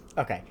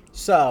 Okay,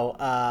 so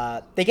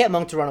they get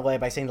Monk to run away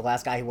by saying the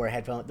last guy who wore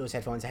those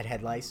headphones had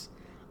head lice,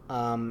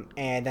 and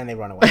then they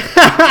run away.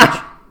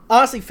 Which,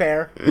 honestly,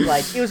 fair.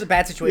 It was a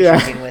bad situation to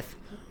begin with.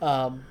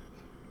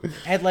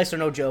 Head lice are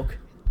no joke,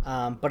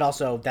 but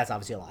also that's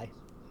obviously a lie.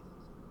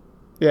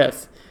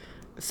 Yes.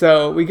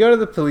 So we go to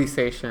the police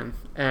station,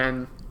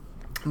 and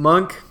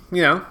Monk,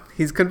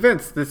 he's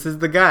convinced this is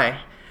the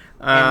guy.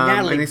 And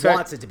Natalie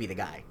wants it to be the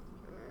guy.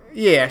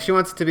 Yeah, she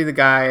wants it to be the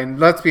guy, and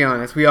let's be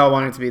honest, we all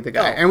want it to be the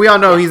guy, and we all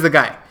know he's the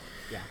guy.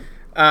 Yeah.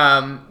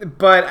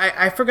 But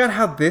I forgot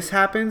how this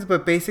happens,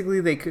 but basically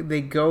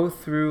they go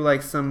through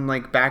some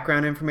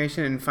background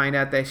information and find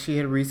out that she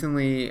had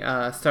recently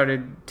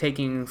started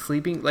taking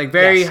sleeping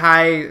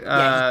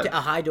high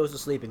a high dose of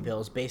sleeping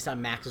pills based on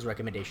Max's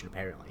recommendation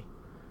apparently.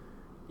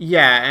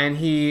 Yeah, and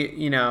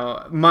he,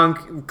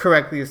 Monk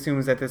correctly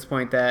assumes at this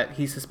point that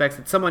he suspects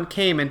that someone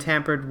came and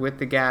tampered with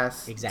the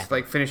gas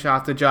to finish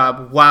off the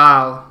job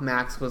while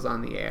Max was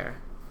on the air.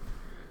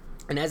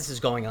 And as this is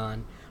going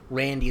on,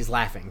 Randy's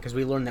laughing because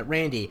we learned that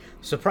Randy,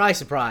 surprise,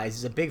 surprise,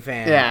 is a big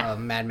fan of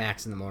Mad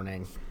Max in the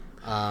Morning.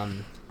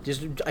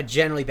 Just a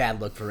generally bad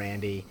look for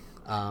Randy.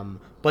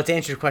 But to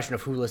answer your question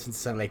of who listens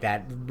to something like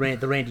that,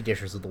 the Randy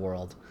Dishers of the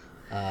world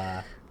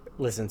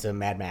listen to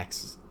Mad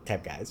Max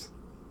type guys.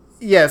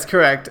 Yes,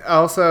 correct.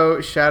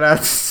 Also, shout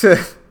out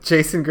to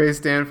Jason Gray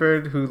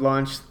Stanford, who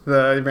launched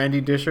the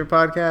Randy Disher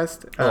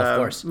podcast. Of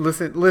course.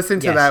 Listen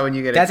to that when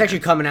you get it. That's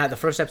actually coming out. The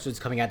first episode's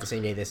coming out the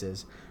same day this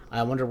is.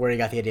 I wonder where he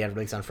got the idea to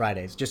release on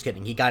Fridays. Just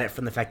kidding. He got it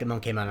from the fact that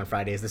Monk came out on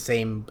Fridays. The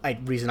same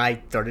reason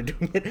I started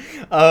doing it.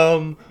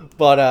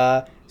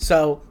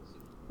 So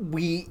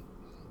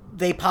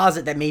they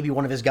posit that maybe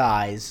one of his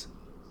guys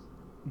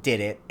did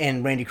it,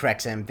 and Randy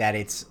corrects him that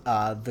it's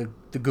the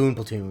Goon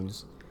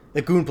Platoons.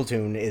 The Goon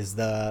Platoon is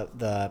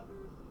the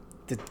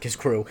his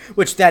crew,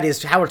 which that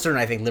is Howard Stern,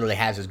 I think, literally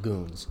has his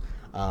goons.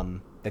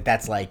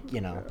 That's like,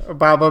 you know,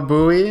 Baba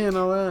Booey and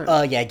all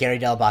that. Yeah, Gary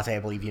Delabate, I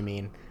believe you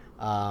mean.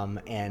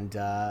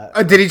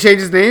 Did he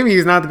change his name?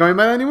 He's not going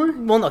by that anymore?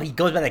 Well, no, he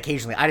goes by that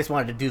occasionally. I just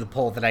wanted to do the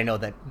poll that I know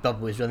that Baba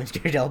Booey's real name's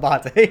Gary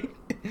Delabate.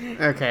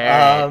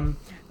 Okay.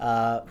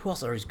 Who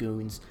else are his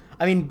goons?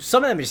 I mean,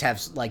 some of them just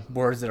have like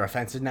words that are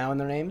offensive now in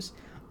their names.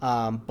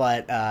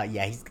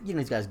 Yeah, he's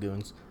got his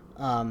goons.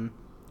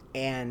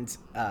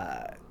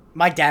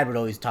 My dad would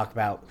always talk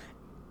about,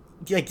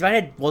 like, my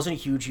dad wasn't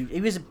he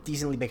was a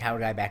decently big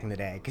Howard guy back in the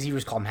day, because he would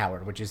just call him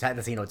Howard, which is,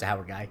 that's how you know it's a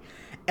Howard guy.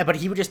 But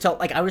he would just tell,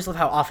 like, I always love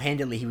how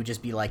offhandedly he would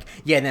just be like,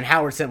 yeah, and then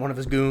Howard sent one of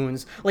his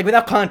goons, like,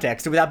 without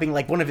context, or without being,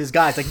 like, one of his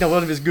guys, like, no,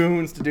 one of his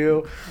goons to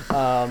do.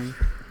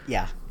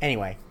 Yeah,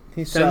 anyway.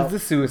 He sends the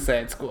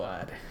Suicide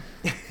Squad.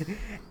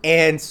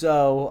 And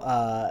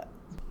so,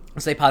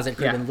 let's say posit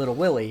could have been Little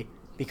Willie,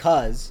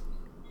 because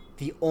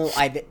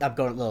I'm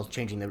going a little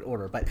changing the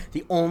order, but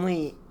the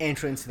only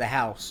entrance to the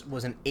house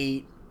was an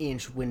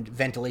 8-inch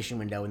ventilation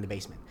window in the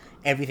basement.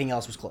 Everything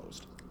else was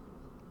closed.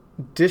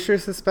 Disher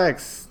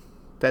suspects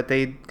that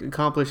they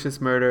accomplished this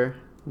murder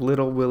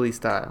Little Willie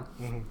style.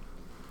 Mm-hmm.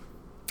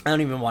 I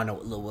don't even want to know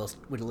what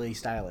Little Willie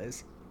style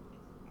is.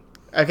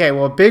 Okay,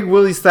 well, Big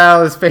Willie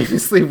style is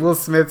famously Will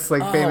Smith's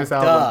famous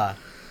album.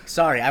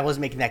 Sorry, I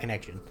wasn't making that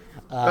connection.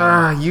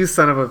 You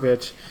son of a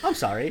bitch. I'm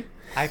sorry.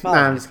 I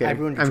apologize. No, I'm just kidding. I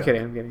ruined your joke.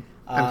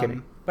 I'm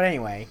kidding. But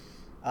anyway,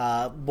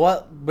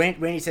 what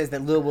Randy says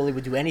that Lil Willie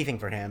would do anything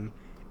for him.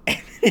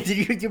 Do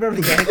you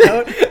remember the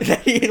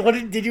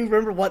anecdote? Did you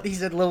remember what he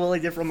said Lil Willie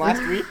did from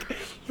last week?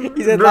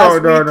 He said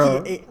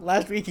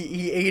last week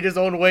he ate his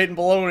own weight in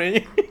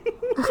bologna.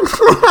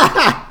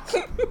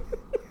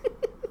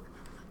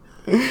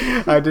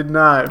 I did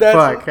not.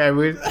 Fuck.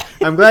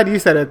 I'm glad you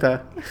said it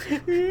though.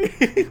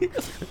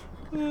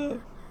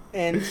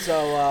 And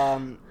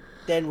so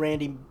then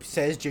Randy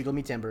says "Jiggle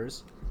Me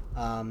Timbers,"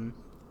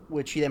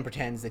 which he then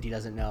pretends that he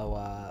doesn't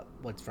know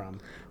what's from.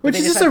 Which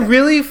is just a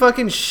really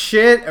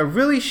shit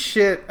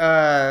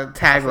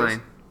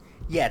tagline.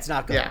 Yeah, it's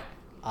not good. Yeah.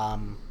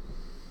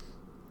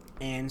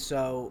 And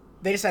so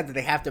they decide that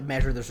they have to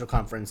measure the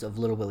circumference of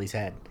Little Willie's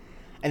head,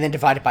 and then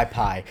divide it by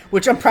pi.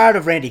 Which I'm proud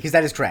of Randy, because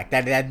that is correct.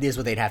 That is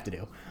what they'd have to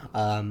do.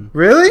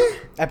 Really?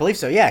 I believe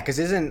so. Yeah, because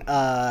isn't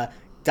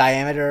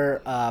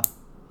diameter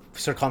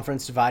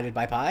circumference divided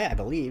by pi? I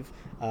believe.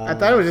 I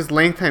thought it was just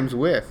length times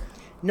width.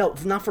 No,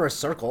 not for a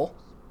circle.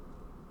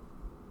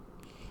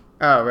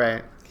 Oh,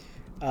 right.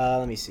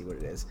 Let me see what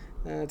it is.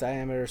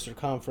 Diameter,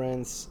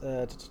 circumference.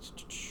 How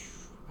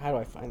do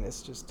I find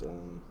this? Just.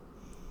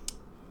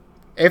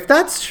 If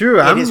that's true,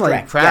 I'm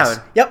correct. Proud.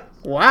 Yes. Yep.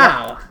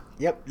 Wow.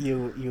 Yep.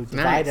 You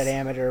divide the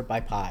diameter by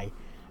pi.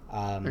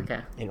 Okay.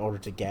 In order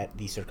to get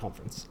the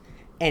circumference.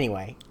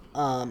 Anyway,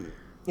 and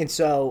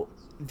so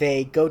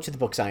they go to the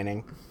book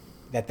signing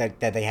that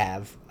they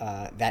have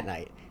that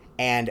night,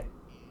 and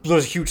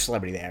there's a huge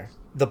celebrity there,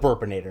 the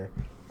Burpinator.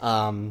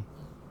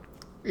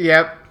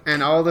 Yep,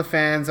 and all the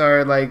fans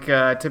are like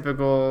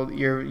typical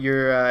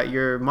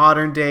your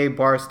modern day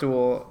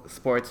Barstool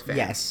sports fans.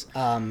 Yes,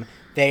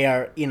 they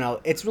are. You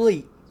know, it's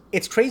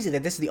crazy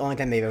that this is the only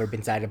time they've ever been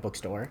inside a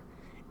bookstore,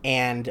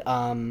 and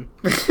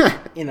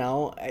you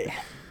know.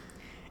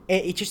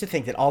 It's just to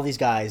think that all these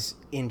guys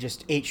in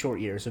just 8 short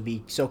years would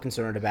be so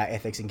concerned about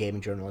ethics in gaming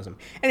journalism.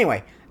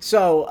 Anyway,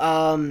 so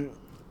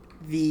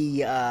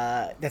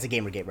that's a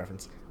Gamergate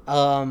reference.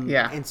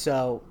 Yeah. And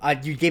so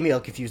you gave me a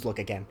confused look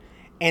again.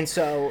 And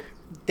so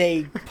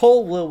they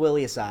pull Lil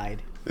Willie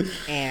aside,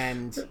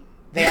 and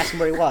they ask him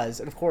where he was.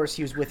 And of course,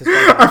 he was with his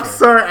wife. I'm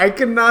sorry, I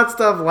cannot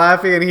stop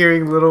laughing and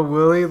hearing Little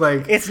Willie.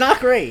 It's not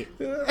great.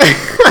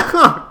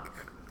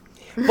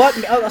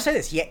 But I'll say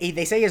this: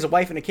 they say he has a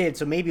wife and a kid,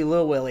 so maybe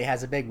Lil Willie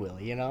has a big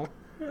Willie, you know?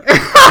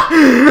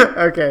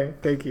 Okay,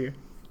 thank you.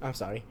 I'm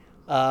sorry.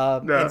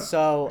 No. And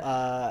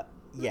so,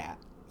 yeah.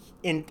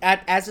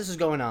 As this is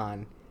going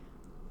on,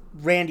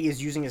 Randy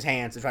is using his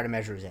hands to try to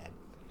measure his head,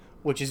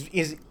 which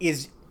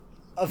is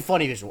a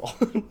funny visual.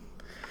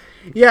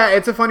 Yeah,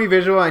 it's a funny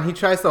visual, and he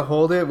tries to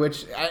hold it,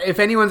 which, if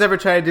anyone's ever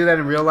tried to do that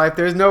in real life,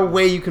 there's no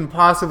way you can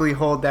possibly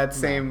hold that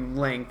same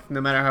length, no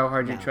matter how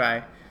hard you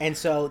try. And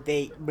so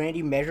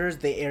Randy measures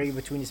the area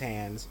between his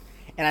hands,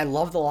 and I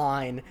love the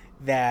line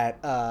that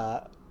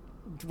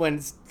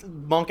when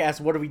Monk asks,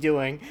 "What are we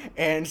doing?"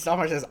 and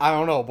Summer says, "I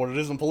don't know, but it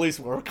isn't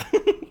police work."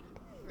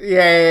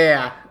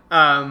 Yeah.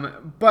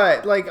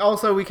 But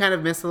also we kind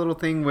of missed a little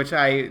thing, which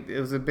it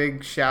was a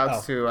big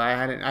shout to. I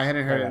hadn't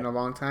heard it in a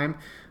long time,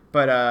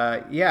 but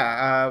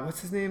what's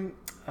his name?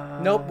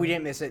 Nope, we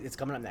didn't miss it. It's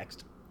coming up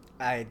next.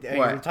 We're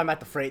talking about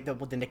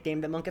the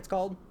nickname that Monk gets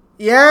called.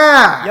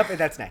 Yeah. Yep,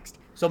 that's next.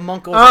 So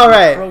Monk goes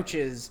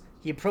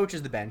he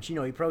approaches the bench. You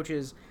know, he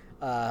approaches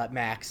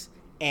Max,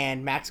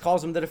 and Max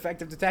calls him the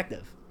defective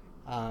detective.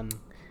 Man.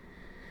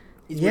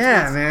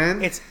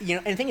 It's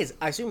and the thing is,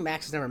 I assume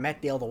Max has never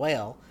met Dale the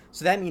Whale,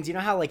 so that means, you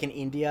know how in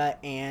India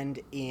and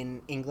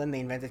in England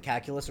they invented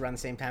calculus around the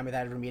same time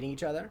without ever meeting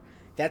each other?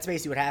 That's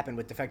basically what happened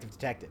with defective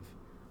detective.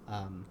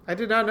 I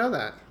did not know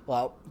that.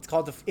 Well, it's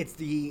called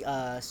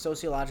the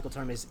sociological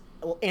term is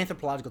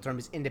anthropological term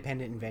is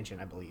independent invention,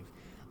 I believe.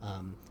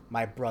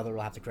 My brother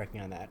will have to correct me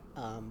on that.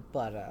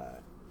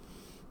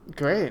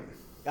 Great.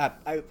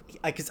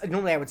 Because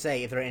normally I would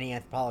say if there are any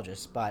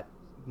anthropologists, but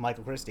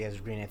Michael Christie has a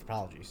degree in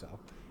anthropology, so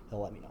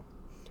he'll let me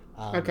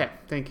know. Okay,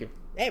 thank you.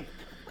 Hey,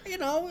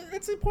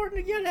 it's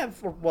important to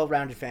have a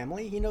well-rounded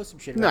family. He knows some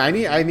shit. No, I'm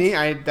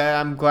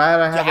glad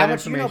I have. So how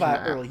much do you know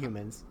about early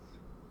humans?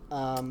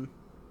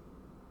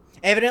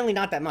 Evidently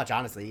not that much,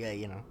 honestly.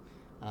 Yeah,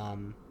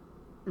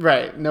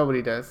 Right,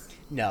 nobody does.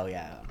 No,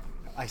 yeah,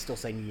 I still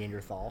say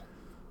Neanderthal.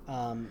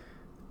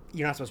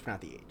 You're not supposed to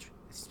pronounce the H.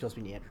 It's supposed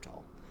to be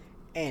Neanderthal.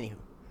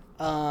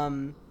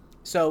 Anywho,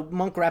 so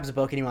Monk grabs a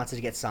book and he wants it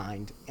to get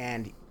signed,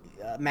 and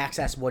Max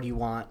asks, "What do you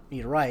want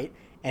me to write?"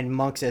 And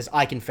Monk says,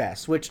 "I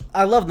confess," which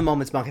I love the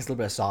moments Monk has a little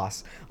bit of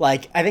sauce.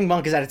 Like, I think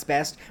Monk is at its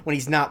best when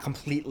he's not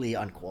completely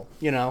uncool,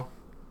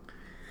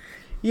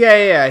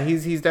 Yeah.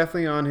 He's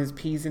definitely on his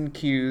P's and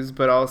Q's,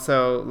 but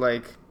also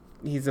like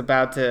he's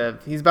about to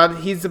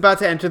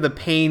enter the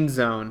pain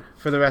zone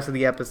for the rest of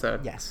the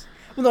episode. Yes.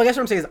 Well, no, I guess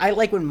what I'm saying is I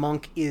like when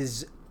Monk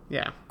is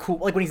cool,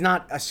 like when he's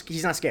not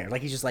scared,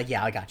 like he's just like,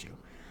 yeah, I got you.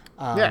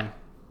 Yeah.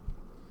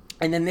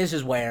 And then this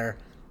is where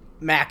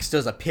Max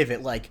does a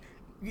pivot, like.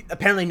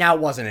 Apparently now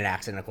it wasn't an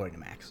accident, according to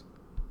Max.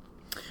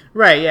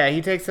 Right, yeah.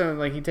 He takes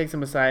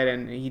him aside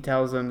and he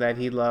tells him that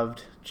he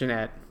loved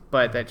Jeanette,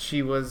 but that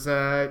she was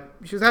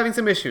having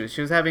some issues.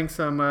 She was having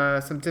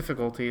some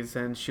difficulties,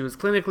 and she was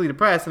clinically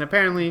depressed. And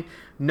apparently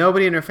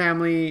nobody in her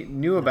family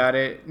knew about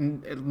it,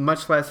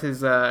 much less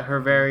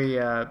her very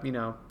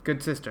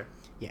good sister.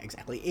 Yeah,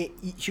 exactly.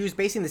 She was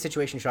basing the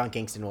situation Sean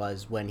Kingston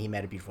was when he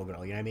met a beautiful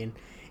girl. You know what I mean?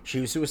 She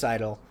was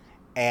suicidal,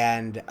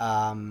 and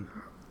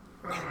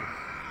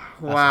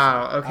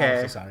wow.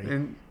 Okay. I'm so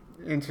sorry.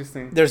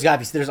 Interesting. There's gotta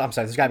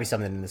be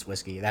something in this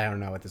whiskey that I don't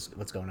know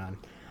what's going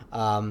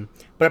on.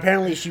 But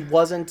apparently she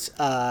wasn't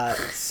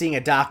seeing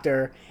a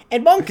doctor.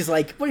 And Monk is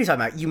like, "What are you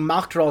talking about? You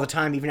mocked her all the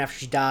time, even after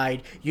she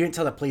died. You didn't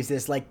tell the police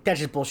this. Like, that's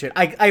just bullshit."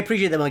 I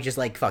appreciate that Monk just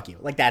like, "Fuck you.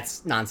 Like,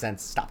 that's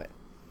nonsense. Stop it."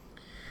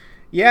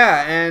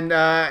 Yeah,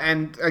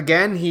 and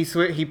again he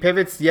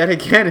pivots yet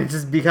again and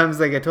just becomes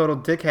like a total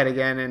dickhead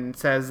again and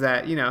says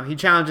that he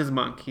challenges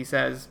Monk. He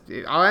says,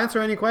 "I'll answer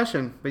any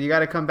question, but you got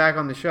to come back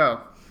on the show."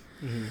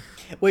 Mm-hmm.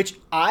 Which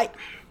I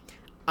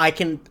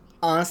can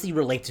honestly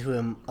relate to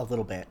him a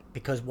little bit,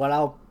 because what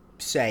I'll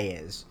say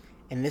is,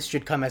 and this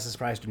should come as a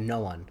surprise to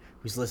no one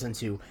who's listened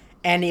to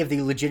any of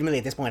the legitimately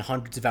at this point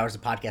hundreds of hours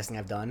of podcasting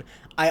I've done,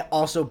 I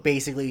also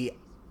basically,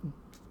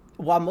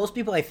 while most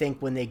people I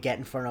think when they get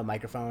in front of a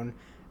microphone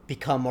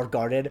become more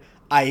guarded,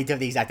 I have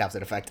the exact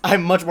opposite effect.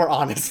 I'm much more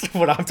honest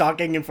when I'm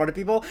talking in front of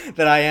people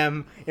than I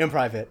am in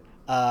private.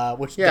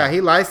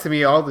 He lies to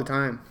me all the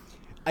time.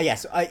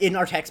 Yes, in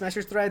our text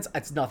message threads,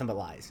 it's nothing but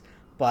lies.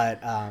 But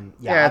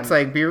it's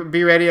like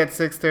be ready at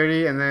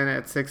 6:30, and then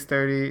at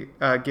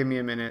 6:30, give me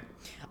a minute.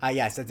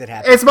 Yes, that did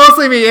happen. It's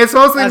mostly me. It's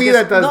mostly me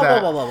that does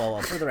that.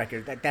 Whoa. For the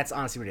record, that's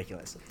honestly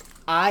ridiculous.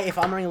 If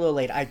I'm running a little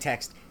late, I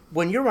text.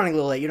 When you're running a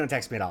little late, you don't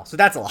text me at all. So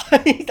that's a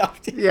lie.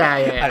 Yeah.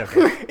 I don't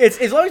care. It's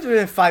as long as we're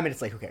within 5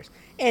 minutes late, who cares?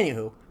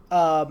 Anywho,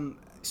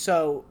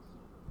 so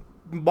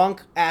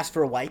Monk asked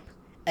for a wipe,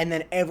 and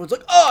then everyone's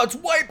like, "Oh, it's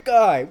wipe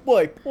guy.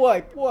 Wipe."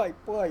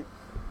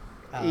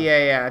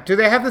 Yeah. Do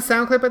they have the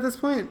sound clip at this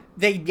point?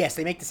 They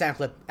make the sound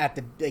clip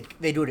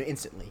they do it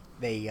instantly.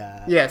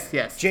 Yes.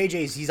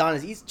 JJ's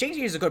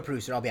JJ is a good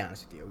producer. I'll be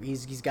honest with you.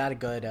 He's got a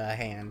good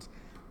hand,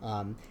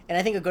 and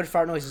I think a good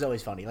fart noise is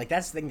always funny. Like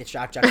that's the thing that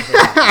Shock Jock.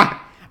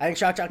 I think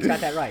Shock Jock's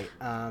got that right.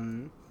 How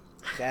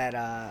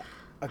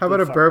about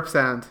a burp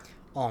sound?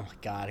 Oh my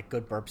god, a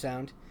good burp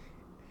sound.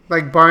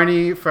 Like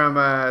Barney from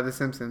The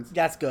Simpsons.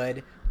 That's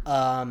good.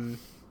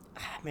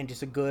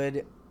 Just a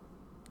good.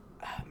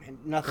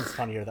 Nothing's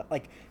funnier than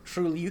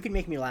truly. You can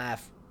make me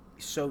laugh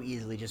so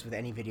easily just with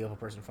any video of a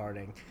person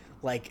farting.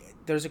 Like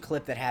there's a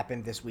clip that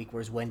happened this week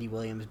where Wendy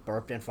Williams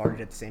burped and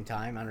farted at the same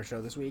time on her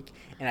show this week,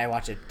 and I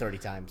watched it 30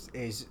 times.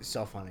 It's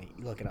so funny.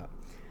 You look it up.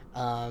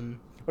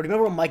 Or do you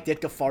remember when Mike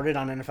Ditka farted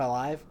on NFL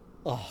Live?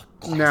 Oh,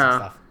 classic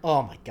stuff.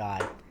 Oh my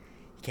god.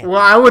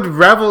 I would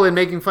revel in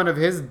making fun of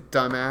his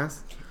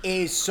dumbass. It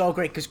is so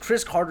great because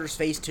Chris Carter's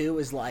face too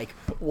is like,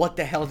 what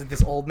the hell did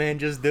this old man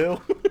just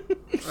do?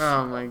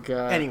 Oh my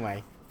god.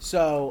 Anyway,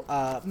 so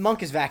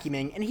Monk is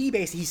vacuuming and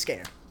he's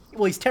scared.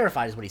 Well, he's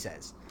terrified is what he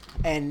says.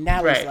 And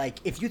Natalie's like,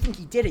 if you think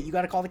he did it, you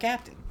got to call the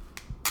captain.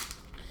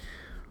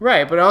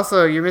 Right, but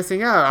also you're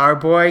missing out. Our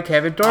boy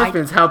Kevin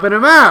Dorfman's helping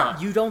him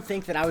out. You don't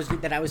think that I was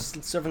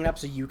serving it up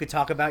so you could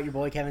talk about your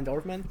boy Kevin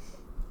Dorfman?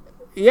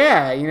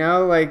 Yeah,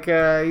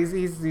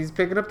 he's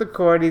picking up the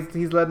cord.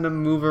 He's letting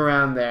him move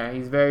around there.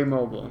 He's very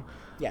mobile.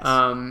 Yes.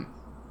 And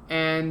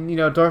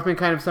Dorfman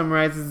kind of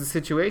summarizes the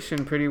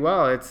situation pretty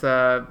well. It's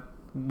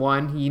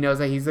one, he knows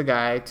that he's the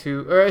guy.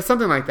 Two, or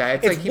something like that.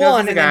 It's like he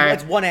knows he's the guy.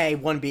 It's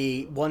 1A,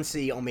 1B,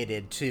 1C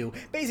omitted. 2.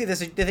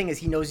 Basically, the thing is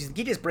he knows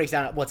he just breaks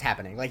down what's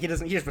happening. Like he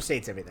just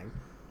restates everything.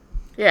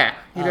 Yeah,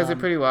 he does it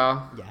pretty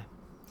well. Yeah.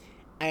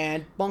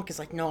 And Monk is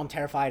like, no, I'm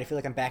terrified. I feel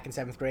like I'm back in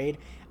 7th grade.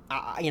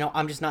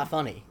 I'm just not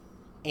funny.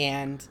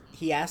 And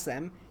he asked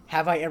them,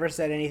 have I ever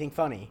said anything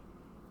funny?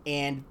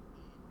 And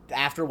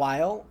after a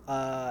while,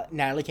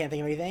 Natalie can't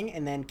think of anything,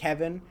 and then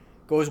Kevin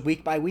goes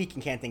week by week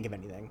and can't think of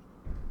anything.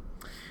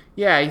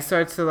 Yeah, he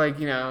starts to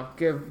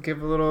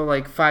give a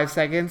little 5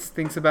 seconds,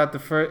 thinks about the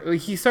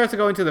first. He starts to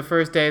go into the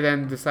first day,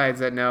 then decides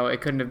that no,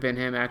 it couldn't have been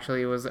him.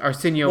 Actually, it was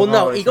Arsenio Hall.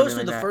 Well, no, he goes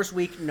through the first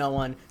week, no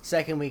one.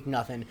 Second week,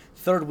 nothing.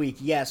 Third week,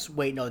 yes.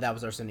 Wait, no, that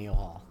was Arsenio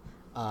Hall.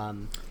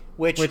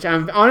 Which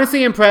I'm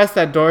honestly impressed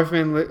that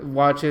Dorfman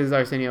watches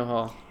Arsenio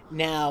Hall.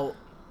 Now,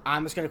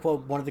 I'm just going to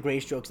quote one of the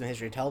greatest jokes in the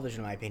history of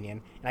television, in my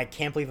opinion, and I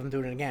can't believe I'm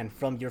doing it again,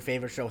 from your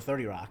favorite show,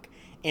 30 Rock,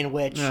 in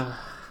which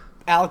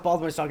Alec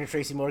Baldwin is talking to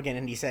Tracy Morgan,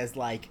 and he says,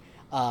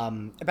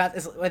 about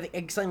this,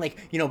 saying,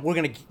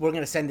 we're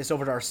gonna send this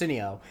over to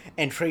Arsenio,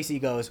 and Tracy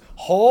goes,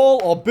 Hall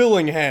or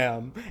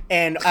Billingham?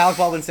 And Alec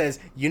Baldwin says,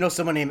 you know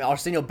someone named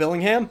Arsenio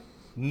Billingham?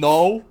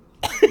 No.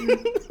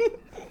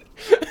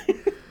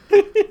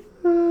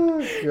 Oh,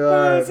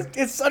 God.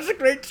 It's such a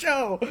great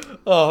show.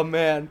 Oh,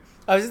 man.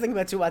 I was just thinking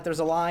about, too, there's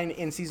a line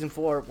in season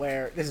 4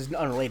 where, this is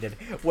unrelated,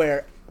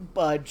 where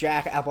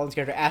Jack, Alec Baldwin's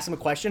character, asks him a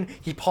question.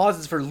 He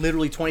pauses for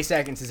literally 20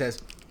 seconds and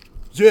says,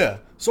 yeah,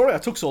 sorry I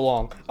took so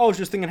long. I was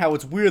just thinking how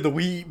it's weird that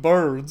we eat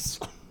birds.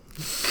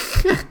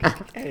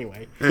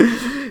 Anyway.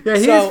 Yeah,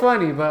 he's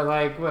funny, but,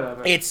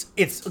 whatever.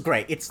 It's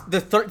great.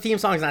 The theme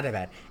song is not that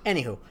bad.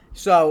 Anywho,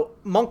 so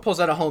Monk pulls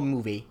out a home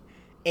movie,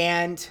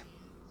 and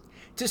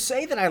to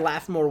say that I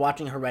laughed more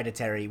watching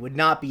Hereditary would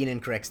not be an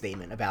incorrect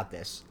statement about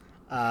this.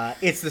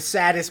 It's the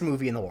saddest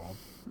movie in the world.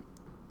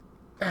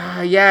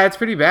 Yeah, it's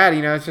pretty bad.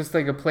 It's just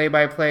a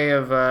play-by-play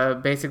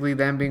of basically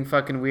them being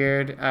fucking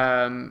weird,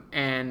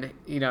 and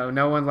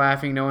no one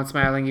laughing, no one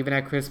smiling, even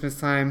at Christmas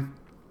time.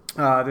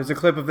 There's a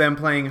clip of them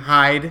playing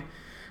hide,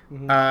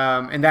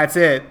 and that's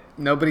it.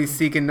 Nobody's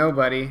seeking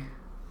nobody.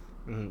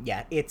 Mm-hmm.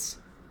 Yeah, it's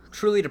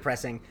truly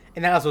depressing,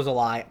 and that also was a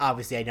lie.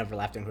 Obviously, I never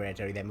laughed in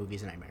Hereditary. That movie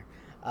is a nightmare.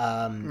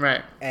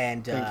 Right.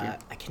 And I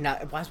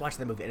was watching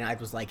the movie, and I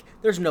was like,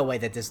 "There's no way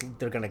that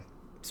they're gonna."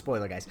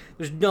 Spoiler, guys.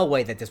 There's no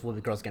way that this little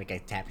girl's gonna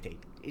get decapitated.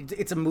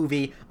 It's a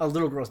movie. A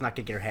little girl's not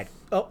gonna get her head.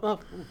 Oh,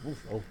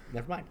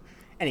 never mind.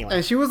 Anyway.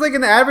 And she was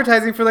in the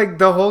advertising for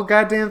the whole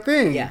goddamn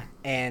thing. Yeah,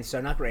 and so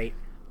not great.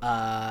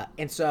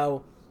 And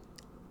so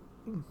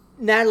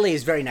Natalie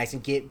is very nice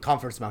and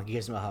comforts Monk.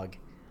 Gives him a hug.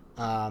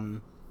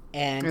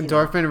 And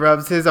Dorfman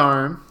rubs his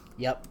arm.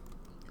 Yep.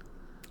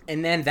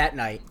 And then that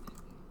night,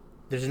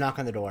 there's a knock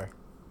on the door,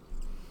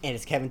 and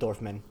it's Kevin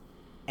Dorfman,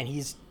 and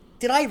he's.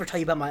 Did I ever tell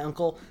you about my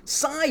uncle,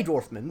 Cy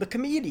Dorfman, the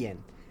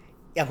comedian,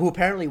 who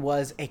apparently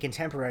was a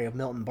contemporary of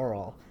Milton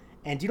Berle?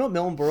 And do you know what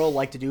Milton Berle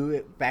liked to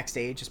do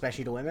backstage,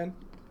 especially to women?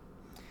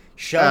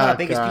 Show how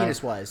big his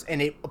penis was,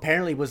 and it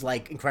apparently was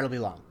incredibly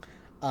long.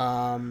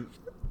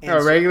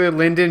 Regular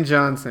Lyndon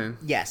Johnson.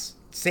 Yes,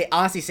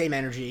 honestly, same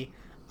energy.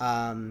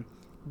 One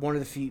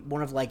of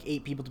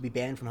 8 people to be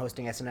banned from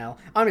hosting SNL.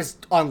 I'm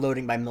just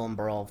unloading my Milton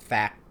Berle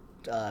fact,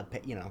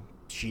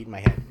 sheet in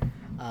my head.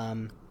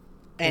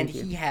 And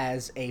he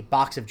has a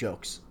box of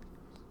jokes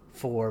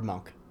for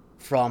Monk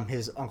from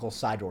his uncle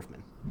Cy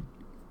Dorfman.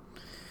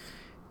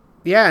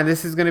 Yeah, and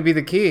this is going to be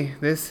the key.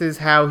 This is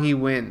how he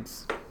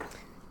wins.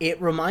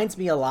 It reminds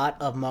me a lot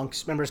of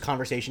Monk's, remember his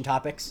conversation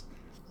topics?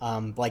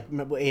 In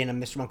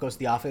Mr. Monk Goes to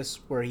the Office,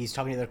 where he's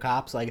talking to the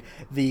cops, the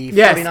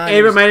yes, 49ers,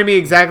 it reminded me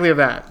exactly of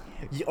that.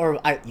 You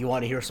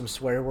want to hear some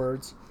swear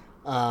words?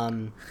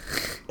 And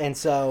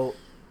so...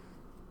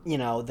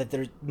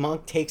 that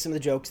Monk takes some of the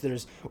jokes.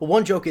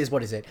 One joke is,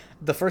 what is it?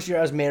 The first year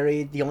I was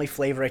married, the only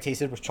flavor I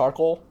tasted was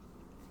charcoal.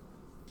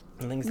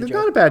 It's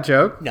not a bad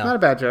joke. No. Not a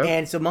bad joke.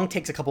 And so Monk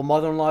takes a couple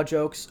mother-in-law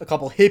jokes, a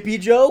couple hippie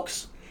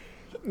jokes.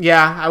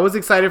 Yeah, I was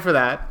excited for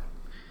that.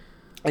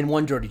 And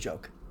one dirty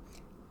joke.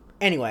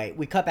 Anyway,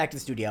 we cut back to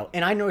the studio,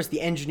 and I noticed the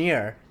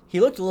engineer,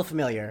 he looked a little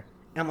familiar.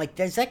 And I'm like,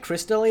 is that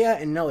Chris D'Elia?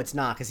 And no, it's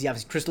not, because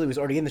obviously Chris D'Elia was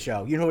already in the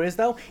show. You know who it is,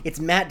 though? It's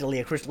Matt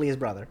D'Elia, Chris D'Elia's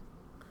brother.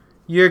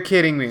 You're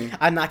kidding me.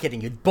 I'm not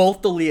kidding you.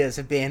 Both D'Elias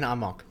have been on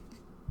Monk.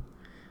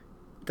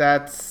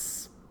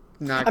 That's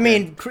not I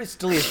mean, Chris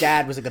D'Elia's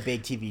dad was a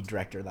big TV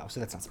director, though, so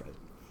that's not surprising.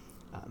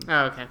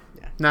 Okay.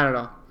 Yeah. Not at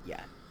all.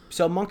 Yeah.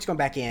 So Monk's going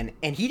back in,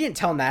 and he didn't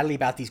tell Natalie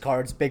about these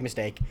cards. Big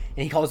mistake.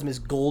 And he calls them his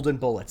golden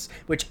bullets,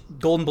 which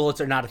golden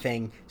bullets are not a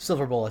thing.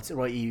 Silver bullets are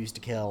what you use to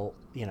kill,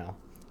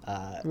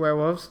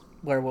 werewolves,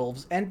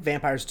 and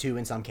vampires, too,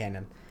 in some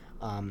canon.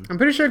 I'm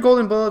pretty sure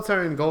golden bullets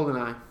are in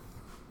GoldenEye.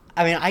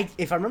 I mean,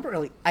 if I remember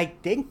really, I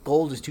think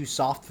gold is too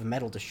soft for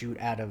metal to shoot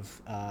out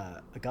of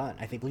a gun.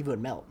 I believe it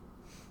would melt.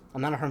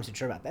 I'm not 100%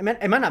 sure about that.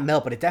 It might not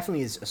melt, but it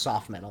definitely is a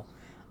soft metal.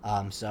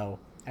 So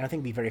I don't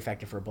think it'd be very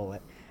effective for a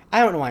bullet.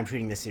 I don't know why I'm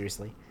treating this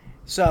seriously.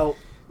 So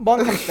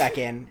Monk comes back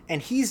in,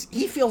 and he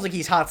feels like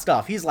he's hot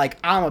stuff. He's like,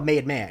 I'm a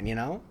made man,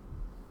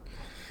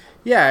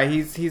 Yeah,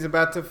 he's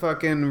about to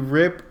fucking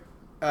rip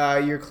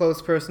your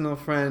close personal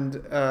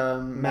friend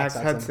Max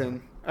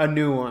Hudson a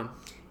new one.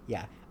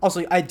 Yeah.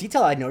 Also, a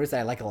detail I noticed that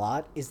I like a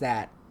lot is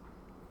that,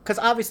 because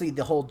obviously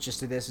the whole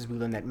gist of this is we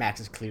learn that Max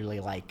is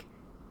clearly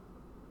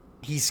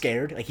he's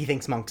scared, he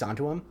thinks Monk's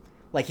onto him,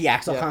 Like, he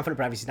acts all confident,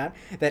 but obviously not.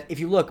 That if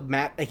you look,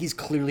 Matt, like, he's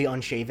clearly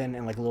unshaven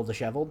and, like, a little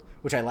disheveled,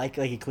 which I like.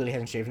 Like, he clearly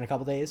hasn't shaved in a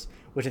couple days,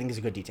 which I think is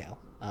a good detail.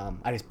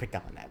 I just picked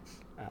up on that.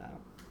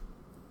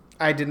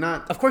 I did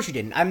not. Of course you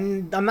didn't.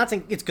 I'm not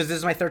saying it's because this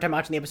is my third time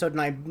watching the episode,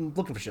 and I'm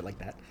looking for shit like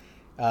that.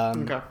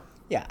 Okay.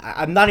 Yeah,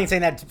 I'm not even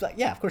saying that.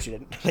 Yeah, of course you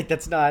didn't. Like,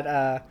 that's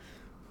not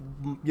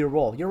your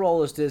role. Your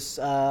role is to,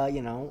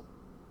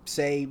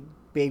 say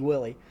Big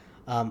Willie.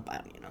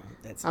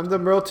 That's. I'm the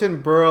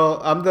Milton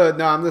Berle. I'm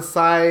the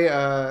Cy.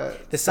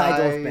 The Cy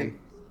Dolphman.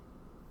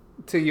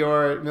 To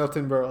your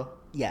Milton Berle.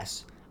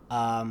 Yes.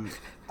 I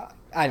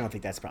don't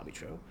think that's probably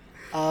true.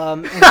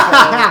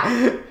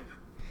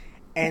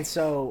 And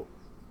so,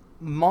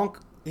 Monk,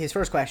 his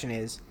first question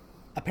is,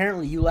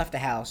 apparently you left the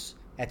house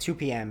at 2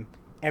 p.m.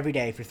 every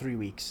day for 3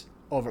 weeks,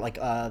 over like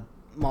a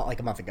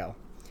month ago.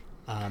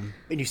 And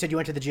you said you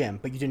went to the gym,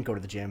 but you didn't go to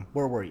the gym.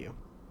 Where were you?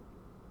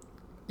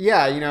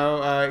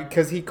 Yeah,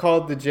 because he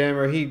called the gym,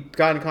 or he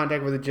got in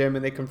contact with the gym,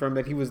 and they confirmed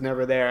that he was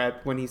never there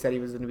when he said he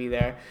was going to be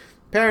there.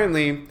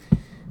 Apparently,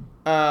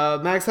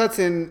 Max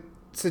Hudson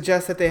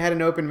suggests that they had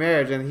an open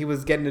marriage, and he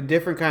was getting a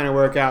different kind of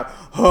workout.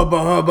 Hubba,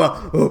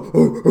 hubba,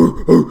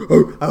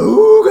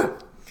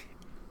 ooga.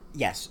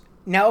 Yes.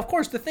 Now, of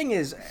course, the thing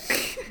is,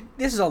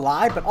 this is a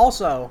lie, but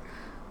also,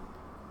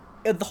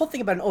 the whole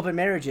thing about an open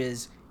marriage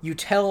is you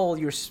tell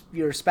your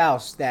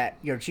spouse that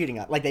you're cheating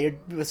on, like that you're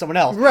with someone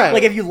else. Right.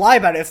 Like, if you lie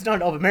about it, it's not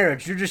an open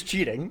marriage. You're just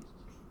cheating.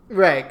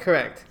 Right,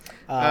 correct.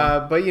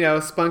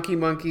 But, Spunky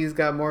Monkey's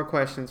got more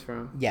questions for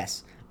him.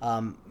 Yes.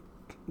 By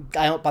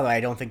the way, I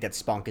don't think that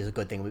spunk is a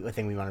good thing. A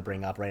thing we want to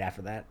bring up right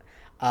after that.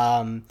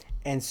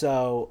 And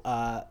so,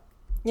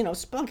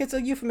 spunk, it's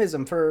a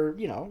euphemism for,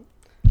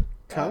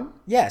 Cum?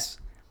 Yes.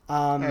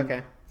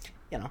 Okay.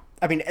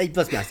 I mean,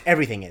 let's be honest,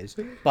 everything is.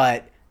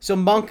 But, so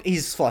Monk,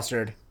 he's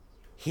flustered.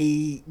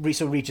 He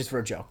reaches for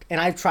a joke. And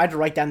I've tried to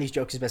write down these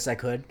jokes as best as I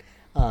could.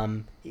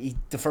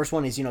 The first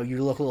one is, you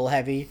look a little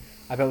heavy.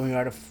 I bet when you're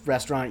at a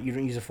restaurant, you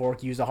don't use a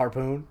fork, you use a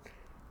harpoon.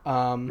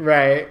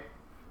 Right.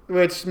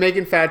 Which,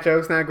 making fat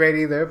jokes, not great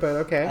either, but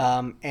okay.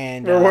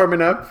 And we're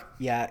warming up.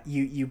 Yeah,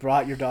 you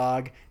brought your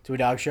dog to a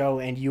dog show,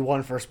 and you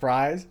won first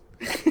prize.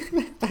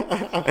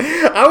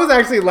 I was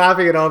actually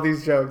laughing at all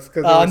these jokes.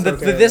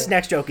 This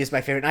next joke is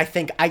my favorite, and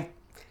I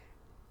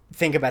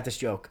think about this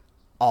joke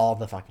all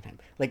the fucking time.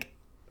 Like,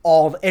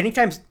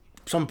 anytime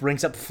someone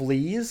brings up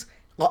fleas,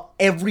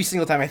 every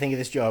single time I think of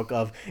this joke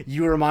of,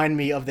 you remind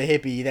me of the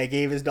hippie that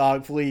gave his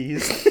dog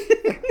fleas.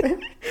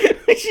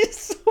 Which is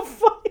so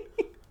funny.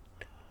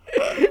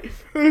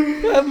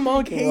 That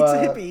Monk hates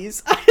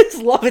hippies. I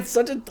just love it. It's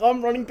such a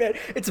dumb running bit.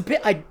 It's a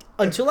bit,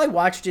 until I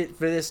watched it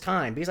for this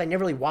time, because I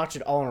never really watched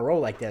it all in a row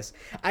like this,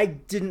 I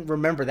didn't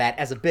remember that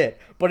as a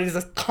bit. But it is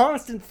a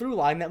constant through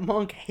line that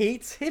Monk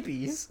hates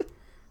hippies.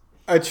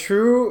 A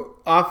true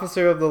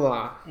officer of the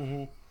law.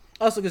 Mm-hmm.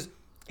 Also, because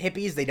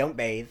hippies, they don't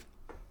bathe.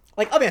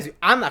 Like, I'll be honest with you,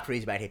 I'm not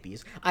crazy about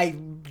hippies. I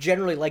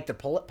generally like their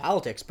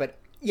politics, but,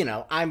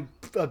 I'm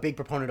a big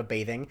proponent of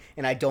bathing,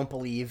 and I don't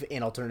believe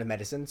in alternative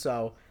medicine,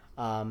 so,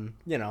 And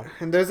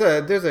there's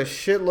a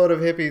shitload of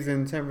hippies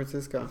in San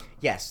Francisco.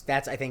 Yes,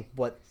 that's, I think,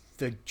 what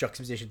the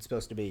juxtaposition is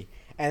supposed to be.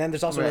 And then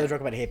there's also another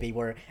joke about a hippie,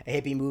 where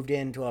a hippie moved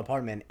into an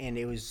apartment, and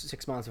it was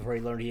 6 months before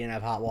he learned he didn't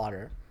have hot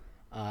water.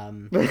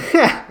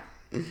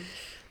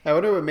 I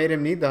wonder what made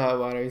him need the hot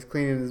water. He's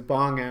cleaning his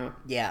bong out.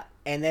 Yeah,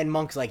 and then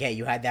Monk's like, hey,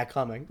 you had that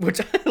coming,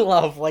 which I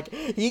love. Like,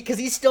 because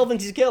he still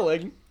thinks he's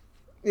killing.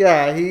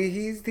 Yeah,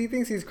 he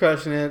thinks he's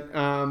crushing it.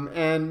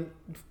 And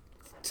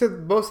to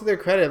most of their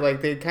credit,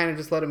 like, they kind of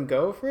just let him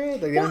go for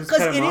it. Like, they just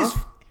cut him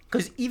off.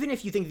 Because even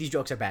if you think these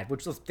jokes are bad,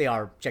 which they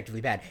are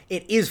objectively bad,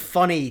 it is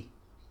funny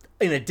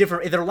in a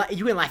different.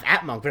 You can laugh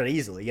at Monk very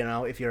easily,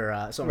 if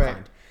you're so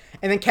inclined.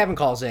 And then Kevin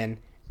calls in,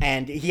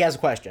 and he has a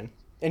question.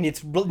 And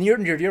it's near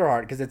and dear to your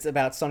heart because it's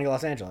about sunny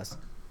Los Angeles.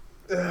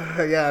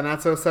 Yeah,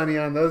 not so sunny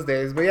on those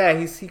days. But yeah,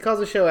 he calls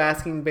the show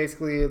asking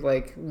basically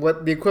like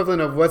what the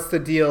equivalent of what's the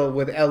deal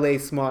with LA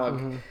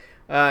smog.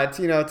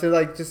 Mm-hmm. To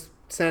like just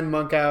send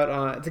Monk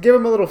out to give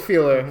him a little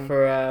feeler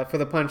for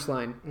the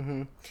punchline.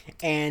 Mm-hmm.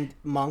 And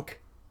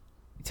Monk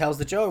tells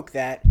the joke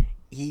that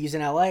he's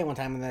in LA one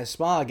time in the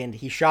smog and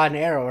he shot an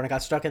arrow and it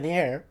got stuck in the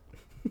air.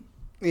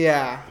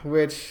 Yeah,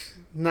 which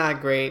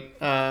not great.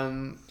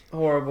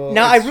 Horrible.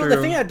 Now,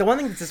 the one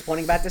thing that's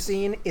disappointing about this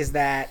scene is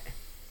that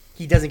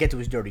he doesn't get to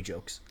his dirty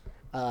jokes.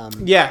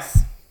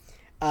 Yes.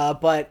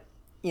 But,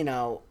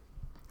 JJ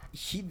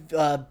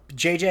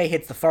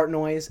hits the fart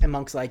noise, and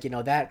Monk's like,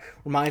 that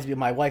reminds me of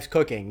my wife's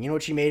cooking. You know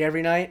what she made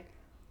every night?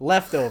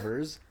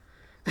 Leftovers.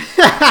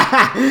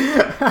 I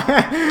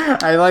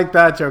like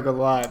that joke a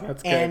lot.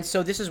 That's good. And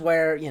so this is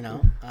where,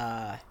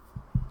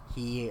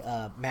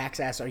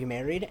 Max asks, are you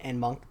married? And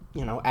Monk,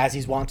 as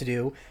he's wont to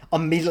do,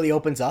 immediately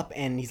opens up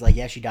and he's like,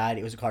 yeah, she died.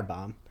 It was a card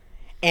bomb.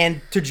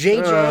 And to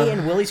JJ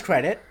and Willie's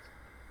credit,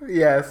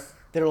 yes,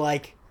 they're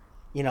like,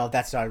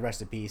 that's our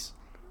rest in peace.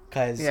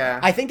 Because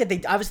I think that they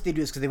do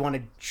this because they want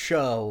to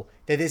show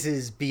that this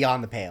is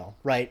beyond the pale,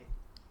 right?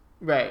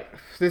 Right.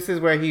 This is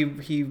where he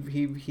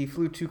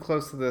flew too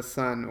close to the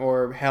sun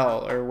or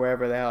hell or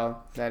wherever the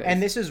hell that is.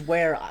 And this is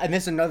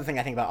another thing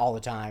I think about all the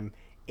time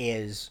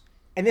is,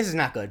 and this is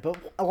not good, but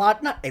a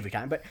lot, not every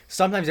time, but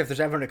sometimes if there's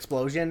ever an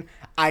explosion,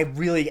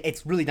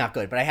 it's really not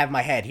good. But I have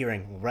my head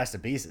hearing rest in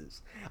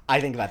pieces.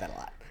 I think about that a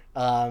lot.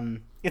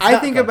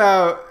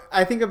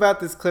 I think about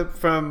this clip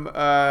from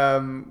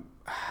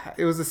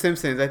it was The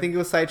Simpsons. I think it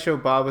was Sideshow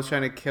Bob was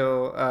trying to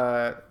kill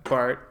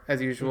Bart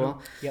as usual.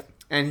 Mm-hmm. Yep.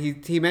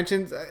 And he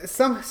mentions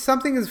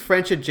something is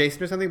French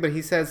adjacent or something, but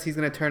he says he's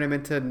going to turn him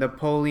into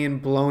Napoleon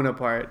blown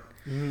apart.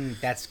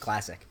 That's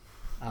classic.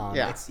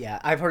 Yeah.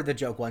 I've heard the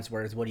joke once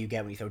where it's what do you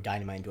get when you throw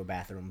dynamite into a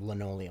bathroom?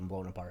 Linoleum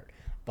blown apart.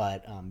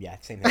 But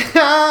same thing.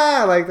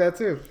 I like that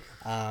too.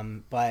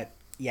 But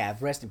yeah,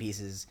 rest in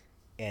pieces.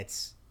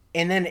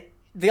 And then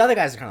the other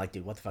guys are kind of like,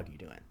 dude, what the fuck are you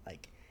doing?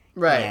 Like,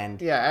 right.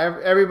 And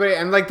everybody,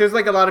 and like there's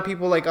like a lot of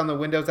people like on the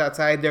windows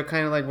outside. They're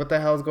kind of like, what the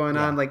hell's going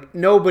on? Like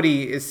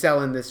nobody is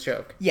selling this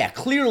joke. Yeah,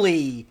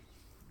 clearly.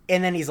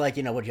 And then he's like,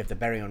 what do you have to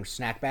bury on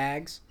snack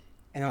bags?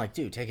 And they're like,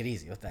 dude, take it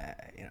easy. What the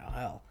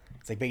hell?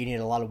 It's like, but you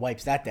needed a lot of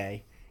wipes that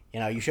day.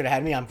 You should have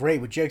had me. I'm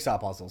great with jigsaw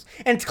puzzles.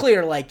 And it's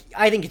clear, like,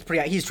 I think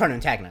he's trying to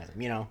antagonize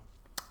him,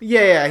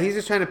 Yeah, he's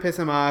just trying to piss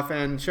him off.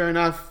 And sure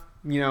enough,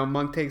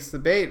 Monk takes the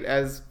bait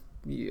as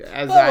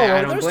I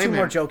don't there's blame two him.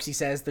 more jokes he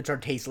says that are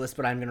tasteless,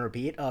 but I'm going to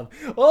repeat.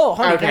 Oh,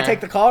 honey, can I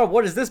take the car?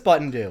 What does this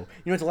button do?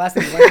 What the last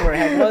thing that went through her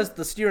head was?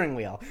 The steering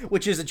wheel,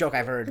 which is a joke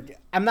I've heard.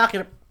 I'm not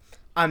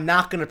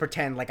gonna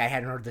pretend like I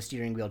hadn't heard the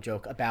steering wheel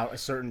joke about a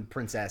certain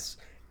princess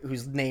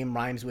whose name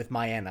rhymes with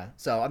Mayanna.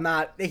 So I'm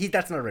not.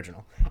 That's not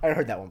original. I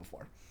heard that one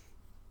before.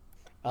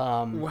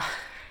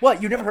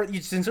 What?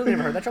 You sincerely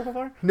never heard that joke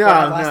before? No.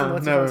 I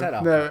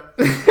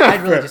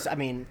really just.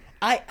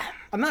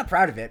 I'm not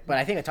proud of it, but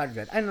I think I talked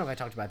about it. I don't know if I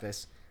talked about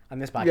this on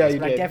this podcast. Yeah, you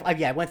but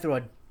did. I went through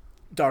a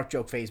dark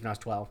joke phase when I was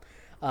 12.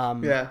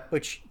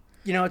 Which,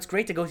 it's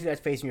great to go through that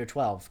phase when you're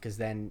 12, because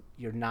then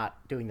you're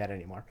not doing that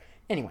anymore.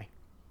 Anyway.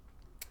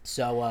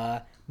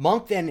 So,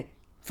 Monk then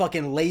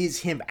fucking lays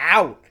him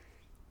out.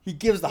 He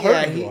gives the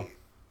hurt to him.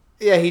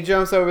 Yeah, he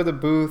jumps over the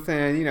booth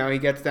and, he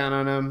gets down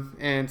on him,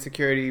 and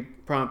security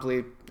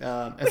promptly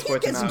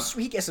escorts him out.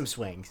 He gets some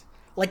swings.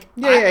 Like,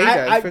 he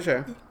does, for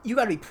sure. You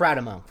got to be proud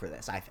of Monk for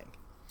this, I think.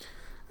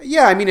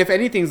 Yeah, if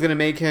anything's going to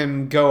make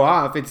him go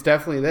off, it's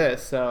definitely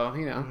this. So,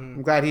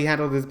 I'm glad he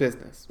handled his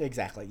business.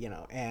 Exactly,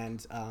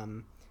 and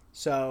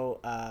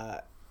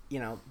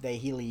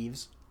he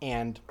leaves,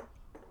 and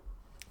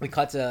we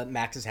cut to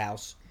Max's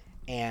house,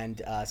 and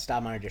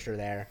Stoudemire and Dish are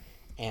there,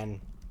 and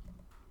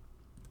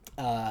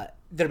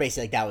they're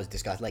basically like, that was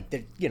disgusting. Like,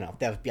 that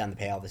was beyond the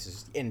pale.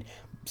 And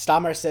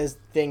Stoudemire says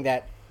the thing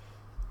that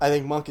I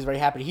think Monk is very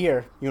happy to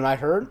hear. You and I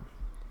heard?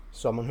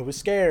 Someone who was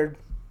scared.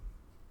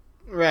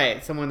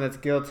 Right, someone that's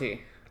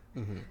guilty.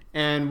 Mm-hmm.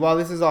 And while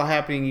this is all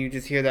happening, you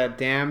just hear that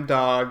damn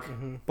dog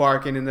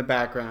barking in the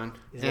background.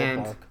 His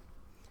little bark.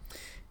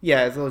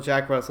 Yeah, his little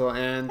Jack Russell.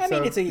 And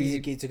it's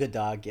a good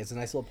dog. It's a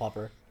nice little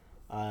pupper.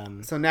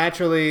 So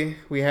naturally,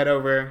 we head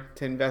over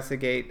to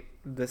investigate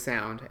the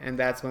sound, and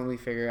that's when we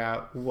figure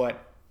out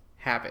what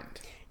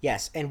happened.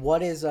 Yes, and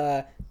what is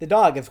the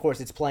dog? Of course,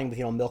 it's playing with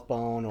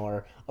Milkbone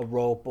or a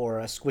rope or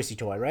a squishy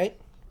toy, right?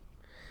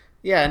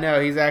 Yeah, no,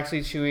 he's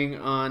actually chewing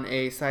on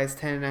a size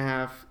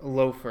 10.5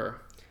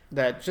 loafer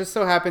that just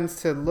so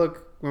happens to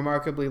look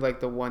remarkably like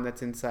the one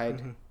that's inside.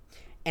 Mm-hmm.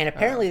 And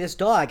apparently, this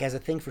dog has a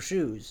thing for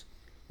shoes,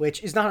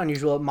 which is not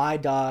unusual. My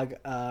dog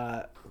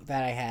that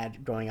I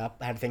had growing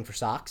up had a thing for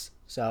socks,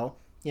 so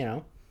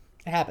it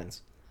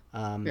happens.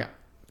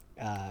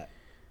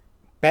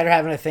 Better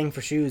having a thing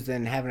for shoes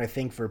than having a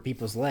thing for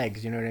people's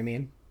legs. You know what I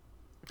mean?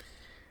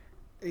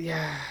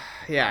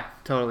 Yeah,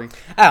 totally.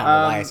 I don't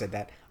know why I said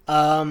that.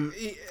 I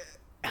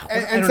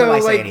don't know why I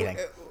say anything.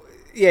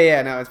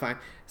 No, it's fine.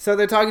 So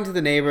they're talking to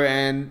the neighbor,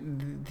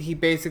 and he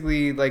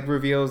basically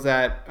reveals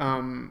that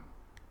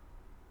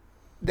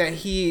that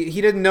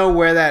he didn't know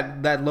where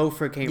that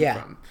loafer came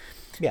from.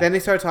 Yeah. Then they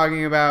start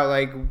talking about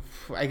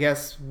I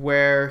guess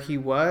where he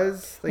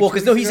was.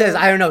 Because he says,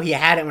 I don't know, he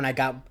had it when I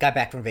got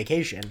back from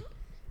vacation.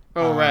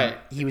 Oh, right.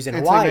 He was in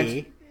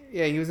Hawaii.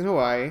 He was in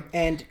Hawaii.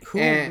 And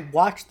who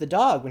watched the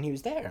dog when he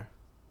was there?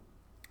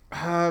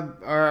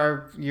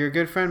 Your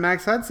good friend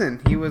Max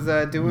Hudson. He was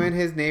doing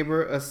his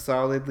neighbor a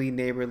solidly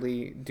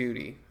neighborly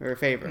duty or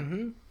favor.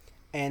 Mm-hmm.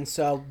 And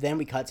so then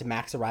we cut to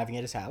Max arriving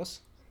at his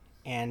house,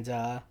 and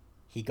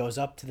he goes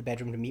up to the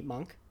bedroom to meet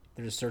Monk.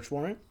 There's a search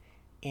warrant,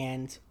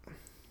 and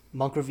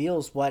Monk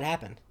reveals what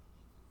happened.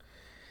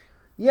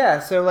 Yeah,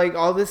 so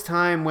all this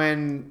time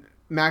when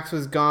Max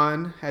was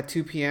gone at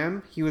 2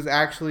 p.m., he was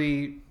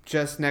actually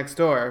just next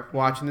door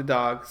watching the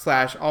dog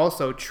 /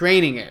 also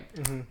training it.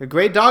 Mm-hmm. A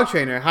great dog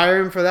trainer.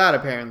 Hire him for that,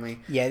 apparently.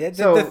 Yeah,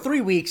 the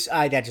 3 weeks,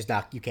 that just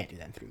not, you can't do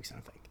that in 3 weeks, I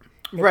don't think.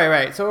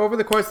 Right. So over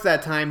the course of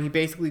that time, he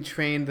basically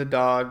trained the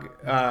dog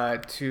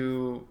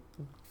to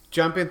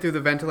jump in through the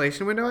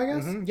ventilation window, I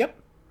guess? Mm-hmm.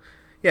 Yep.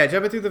 Yeah,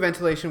 jump in through the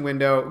ventilation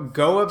window,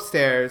 go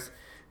upstairs,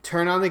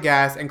 turn on the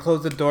gas, and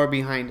close the door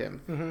behind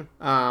him.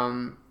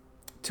 Mm-hmm.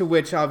 to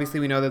which obviously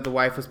we know that the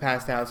wife was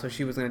passed out, so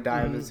she was going to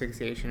die of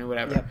asphyxiation or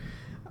whatever. Yep.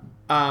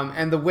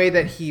 And the way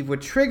that he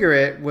would trigger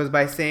it was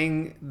by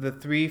saying the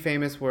 3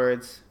 famous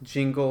words,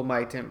 "Jingle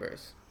my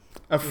timbers."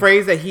 A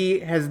phrase that he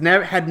had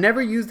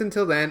never used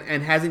until then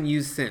and hasn't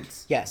used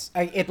since. Yes.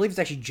 I believe it's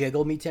actually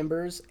 "jiggle me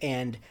timbers,"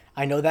 and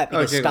I know that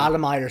because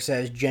Stoudemire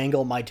says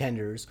 "jangle my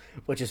tenders,"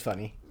 which is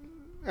funny.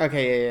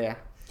 Okay,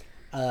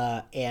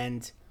 yeah.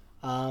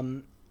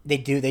 They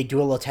do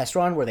a little test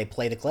run where they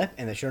play the clip,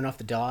 and then sure enough,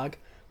 the dog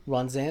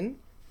runs in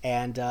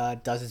and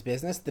does his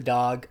business. The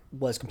dog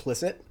was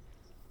complicit.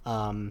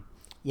 The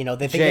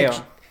thing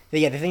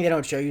the thing they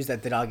don't show you is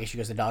that the dog actually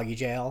goes to doggy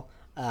jail.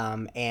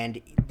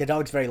 And the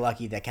dog's very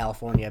lucky that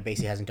California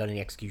basically hasn't done any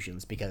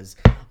executions because,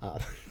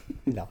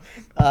 no.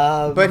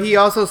 But he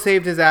also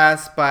saved his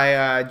ass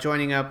by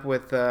joining up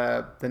with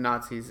the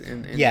Nazis.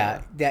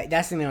 That's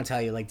the thing they don't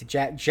tell you. Like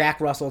Jack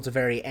Russell, it's a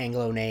very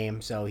Anglo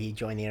name, so he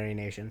joined the Aryan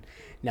Nation.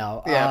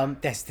 No,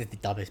 that's the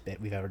dumbest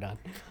bit we've ever done.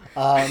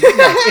 No,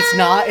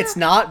 it's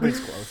not, but it's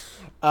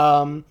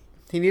close.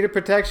 He needed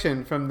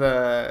protection from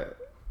the.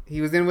 He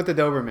was in with the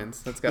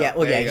Dobermans. Let's go. Yeah,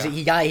 well,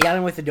 he got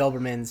in with the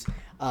Dobermans.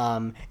 What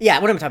am I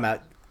talking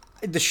about?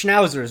 The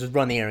Schnauzers would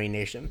run the Aryan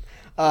Nation.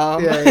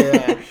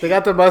 They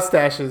got their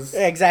mustaches.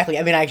 Exactly.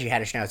 I mean, I actually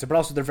had a Schnauzer, but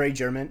also they're very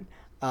German.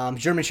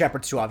 German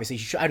Shepherds too, obviously.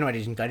 I don't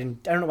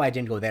know why I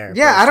didn't go there.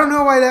 Yeah, I don't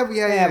know why that.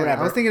 Yeah,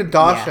 whatever. I was thinking of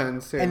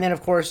Dachshunds. Yeah. And then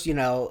of course, the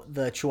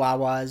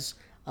Chihuahuas.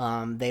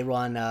 They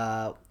run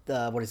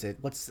what is it?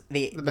 What's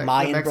the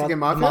Mayan Mexican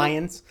Mafia? The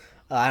Mayans?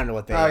 I don't know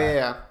what they. Oh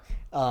yeah.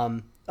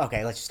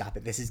 Okay, let's just stop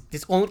it.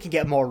 This only can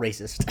get more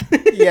racist.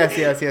 Yes.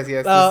 This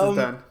is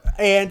done.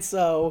 And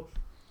so,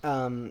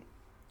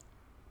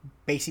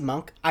 basically,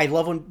 Monk. I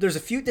love when there's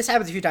this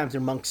happens a few times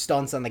where Monk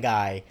stunts on the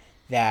guy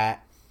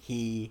that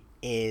he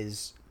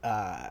is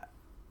that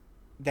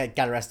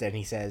got arrested, and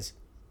he says,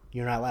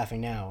 "You're not laughing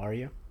now, are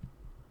you?"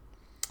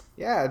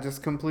 Yeah,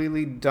 just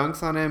completely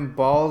dunks on him,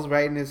 balls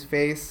right in his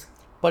face.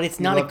 But it's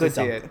not a good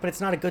dunk. But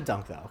it's not a good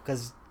dunk though,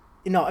 because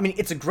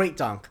it's a great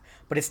dunk.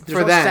 But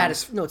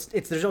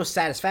there's no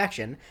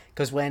satisfaction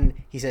because when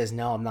he says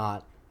no, I'm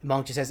not.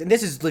 Monk just says, and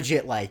this is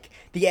legit. Like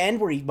the end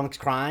where Monk's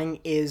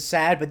crying is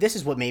sad, but this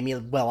is what made me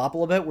well up a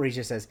little bit. Where he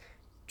just says,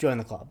 "Join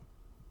the club,"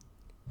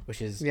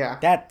 which is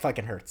that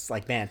fucking hurts.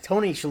 Like man,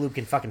 Tony Shalhoub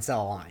can fucking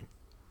sell a line.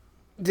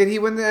 Did he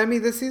win the Emmy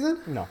this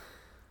season? No.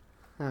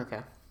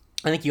 Okay.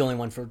 I think he only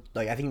won for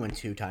I think he won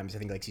 2 times. I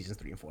think like seasons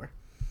 3 and 4.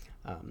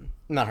 I'm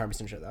not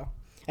 100% sure though.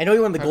 I know he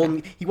won the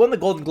golden. He won the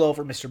Golden Globe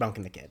for Mr. Monk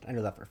and the Kid. I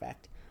know that for a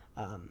fact.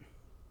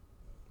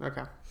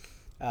 Okay.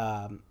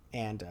 But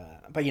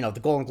the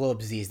Golden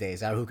Globes these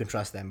days, who can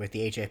trust them with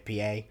the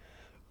HFPA?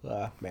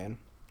 Man.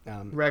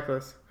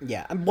 Reckless.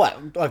 Yeah. What?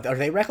 Are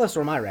they reckless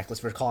or am I reckless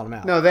for calling them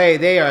out? No,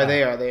 they are.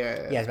 They are.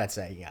 Yeah, I was about to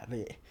say, yeah.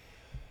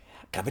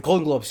 God, the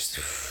Golden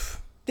Globes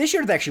this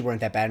year they actually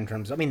weren't that bad in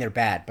terms of, they're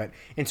bad, but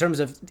in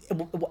terms of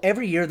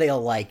every year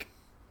they'll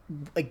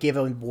give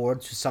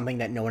awards to something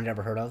that no one had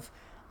ever heard of.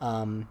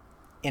 What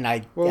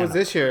was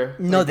this year?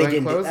 No, they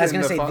didn't. I was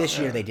going to say this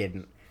year they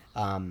didn't.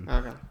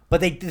 Okay. But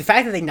the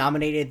fact that they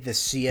nominated the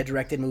Sia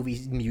directed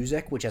movie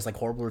Music, which has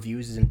horrible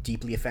reviews, isn't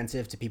deeply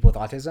offensive to people with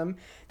autism.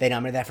 They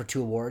nominated that for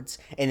 2 awards,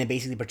 and then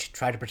basically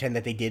tried to pretend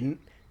that they didn't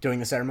during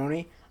the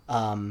ceremony.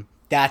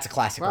 That's a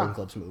classic Golden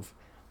Globes move.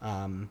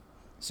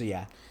 So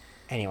yeah.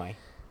 Anyway,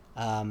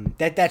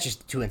 that's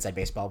just too inside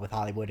baseball with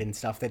Hollywood and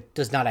stuff that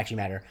does not actually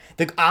matter.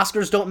 The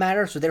Oscars don't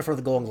matter, so therefore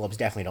the Golden Globes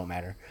definitely don't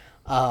matter.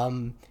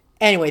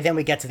 Anyway, then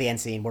we get to the end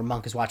scene where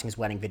Monk is watching his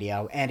wedding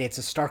video, and it's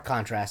a stark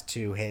contrast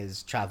to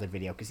his childhood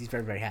video because he's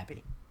very, very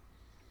happy.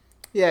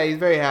 Yeah, he's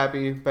very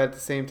happy, but at the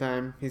same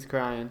time, he's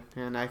crying,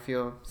 and I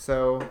feel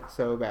so,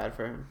 so bad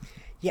for him.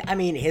 Yeah,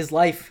 his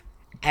life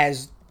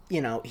has,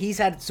 he's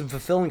had some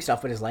fulfilling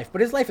stuff with his life, but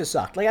his life has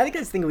sucked. I think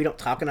that's the thing we don't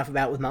talk enough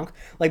about with Monk.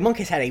 Monk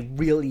has had a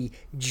really,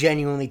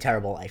 genuinely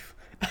terrible life.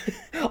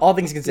 All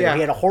things considered, yeah. He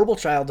had a horrible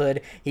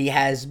childhood. He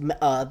has,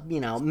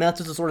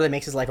 mental disorder that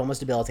makes his life almost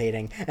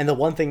debilitating. And the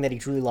one thing that he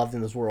truly loved in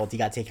this world, he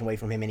got taken away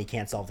from him, and he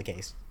can't solve the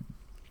case.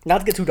 Not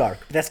to get too dark,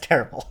 but that's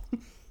terrible.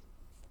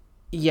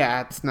 Yeah,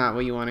 it's not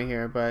what you want to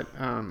hear, but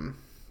I'm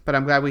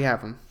glad we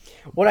have him.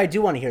 What I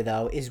do want to hear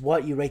though is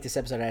what you rate this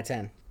episode out of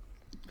 10.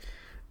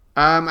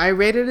 I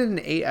rated it an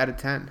 8 out of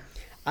 10.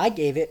 I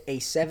gave it a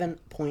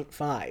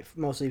 7.5,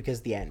 mostly because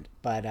of the end,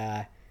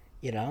 but.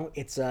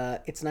 It's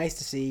nice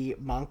to see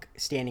Monk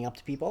standing up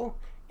to people,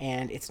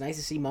 and it's nice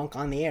to see Monk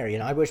on the air.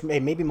 I wish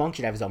maybe Monk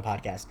should have his own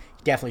podcast.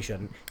 He definitely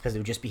shouldn't, because it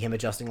would just be him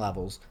adjusting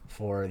levels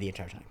for the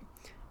entire time.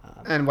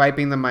 And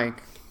wiping the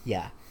mic.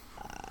 Yeah.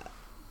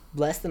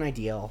 Less than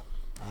ideal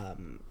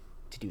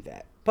to do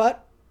that.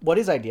 But what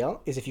is ideal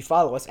is if you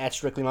follow us at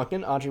Strictly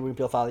Monkin. Andre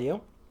Wingfield follow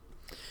you.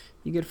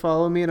 You could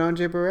follow me at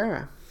Andre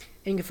Barrera.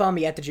 And you can follow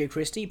me at the J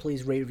Christie.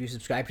 Please rate, review,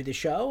 subscribe to the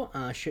show.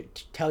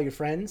 Tell your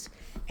friends.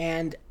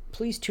 And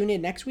please tune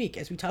in next week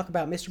as we talk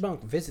about Mr.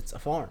 Monk visits a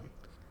farm.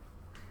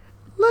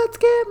 Let's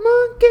get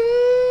Monk.